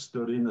and you're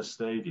stood in the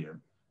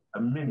stadium,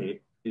 a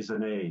minute is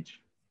an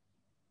age.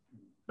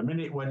 A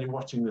minute when you're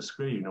watching the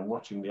screen and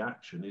watching the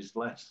action is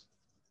less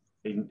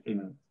in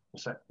a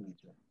second.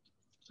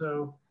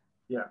 So,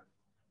 yeah,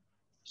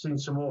 seen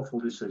some awful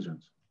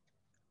decisions.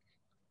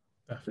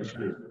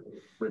 Definitely.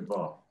 With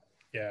VAR.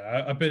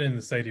 Yeah, I've been in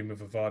the stadium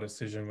with a VAR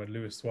decision when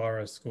Luis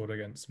Suarez scored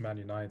against Man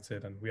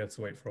United, and we had to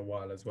wait for a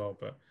while as well.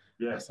 But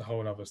that's a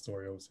whole other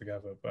story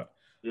altogether. But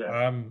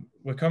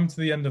we're coming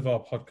to the end of our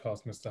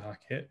podcast, Mr.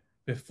 Hackett.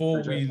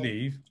 Before we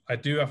leave, I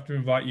do have to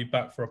invite you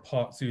back for a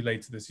part 2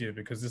 later this year,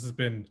 because this has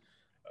been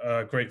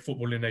great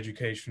footballing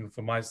education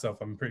for myself.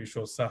 I'm pretty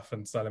sure Saf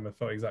and Salim have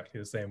felt exactly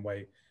the same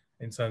way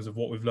in terms of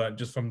what we've learned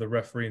just from the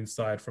refereeing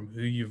side, from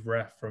who you've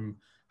ref, from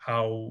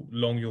how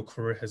long your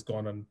career has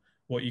gone, and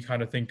what you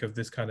kind of think of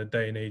this kind of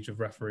day and age of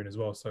refereeing as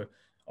well. So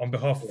on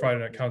behalf of Friday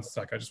Night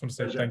Counter-Attack, I just want to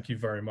say thank you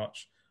very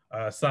much.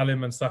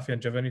 Salim and Safian,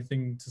 do you have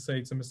anything to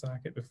say to Mr.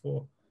 Hackett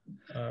before?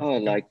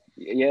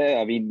 Yeah,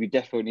 I mean, we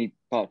definitely need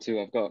part two.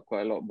 I've got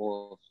quite a lot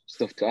more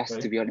stuff to ask,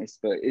 to be honest,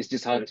 but it's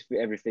just hard to fit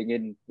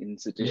everything in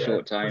such a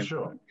short time. For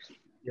sure.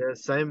 Yeah,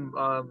 same.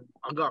 I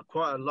got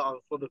quite a lot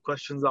of other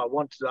questions that I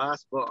wanted to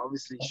ask, but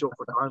obviously short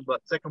for time.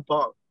 But second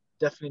part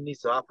definitely needs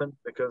to happen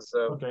because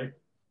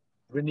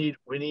we need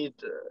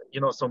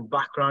some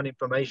background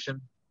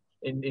information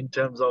in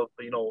terms of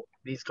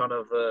these kind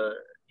of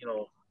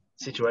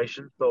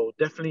situations. So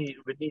definitely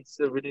we need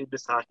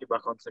Mr. Hackett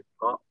back on second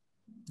part.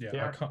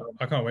 Yeah,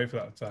 I can't wait for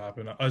that to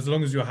happen. As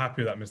long as you're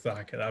happy with that, Mr.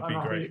 Hackett, that'd be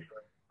great.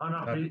 I'm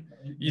happy.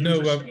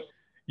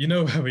 You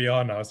know where we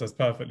are now, so it's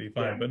perfectly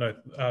fine. But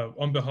no,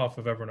 on behalf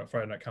of everyone at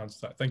Friday Night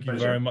Counter-Attack, thank you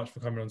very much for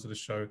coming onto the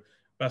show.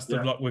 Best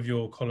of luck with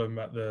your column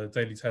at the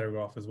Daily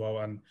Telegraph as well,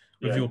 and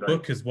with your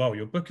book as well.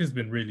 Your book has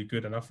been really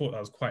good, and I thought that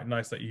was quite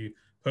nice that you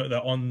put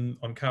that on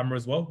camera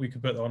as well. We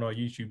could put that on our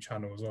YouTube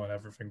channel as well and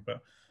everything.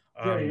 But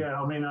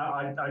I mean,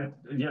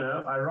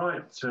 I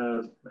write.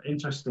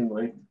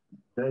 Interestingly,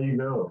 there you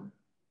go.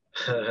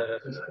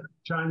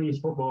 Chinese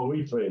Football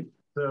Weekly.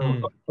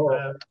 So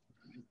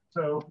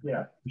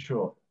yeah, for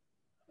sure.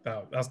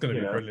 That's going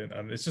to be brilliant,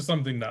 and it's just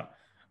something that,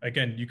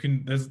 again, you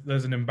can.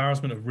 There's an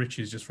embarrassment of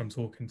riches just from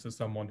talking to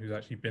someone who's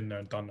actually been there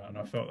and done that, and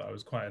I felt that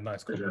was quite a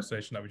nice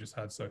conversation that we just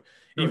had. So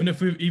even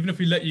if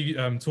we let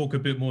you talk a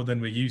bit more than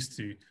we're used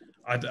to,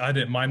 I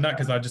didn't mind that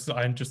because I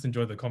just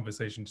enjoyed the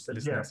conversation just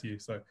listening to you.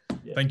 So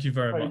thank you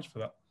very much for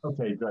that.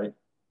 Okay, great.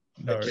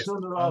 No,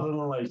 sooner rather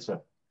than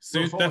later.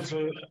 So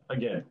definitely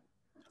again.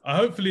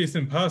 Hopefully it's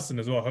in person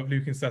as well. Hopefully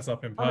we can set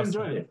up in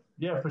person. I enjoyed it.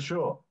 Yeah, for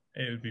sure.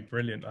 It would be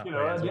brilliant.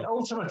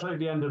 Ultimately, at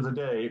the end of the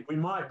day, we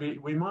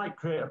might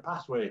create a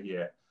pathway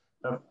here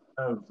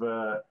of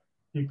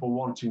people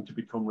wanting to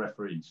become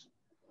referees.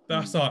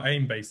 That's our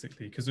aim,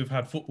 basically, because we've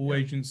had football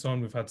agents on,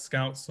 we've had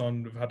scouts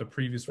on, we've had a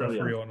previous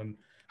referee on, and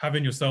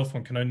having yourself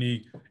on can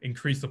only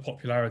increase the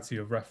popularity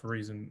of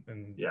referees in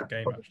the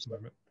game at the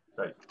moment.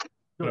 Right.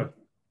 Good.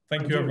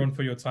 Thank you, everyone,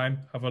 for your time.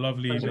 Have a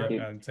lovely evening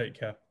and take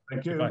care.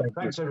 Thank you.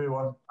 Thanks,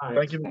 everyone.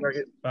 Thank you.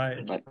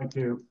 Bye. Thank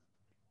you.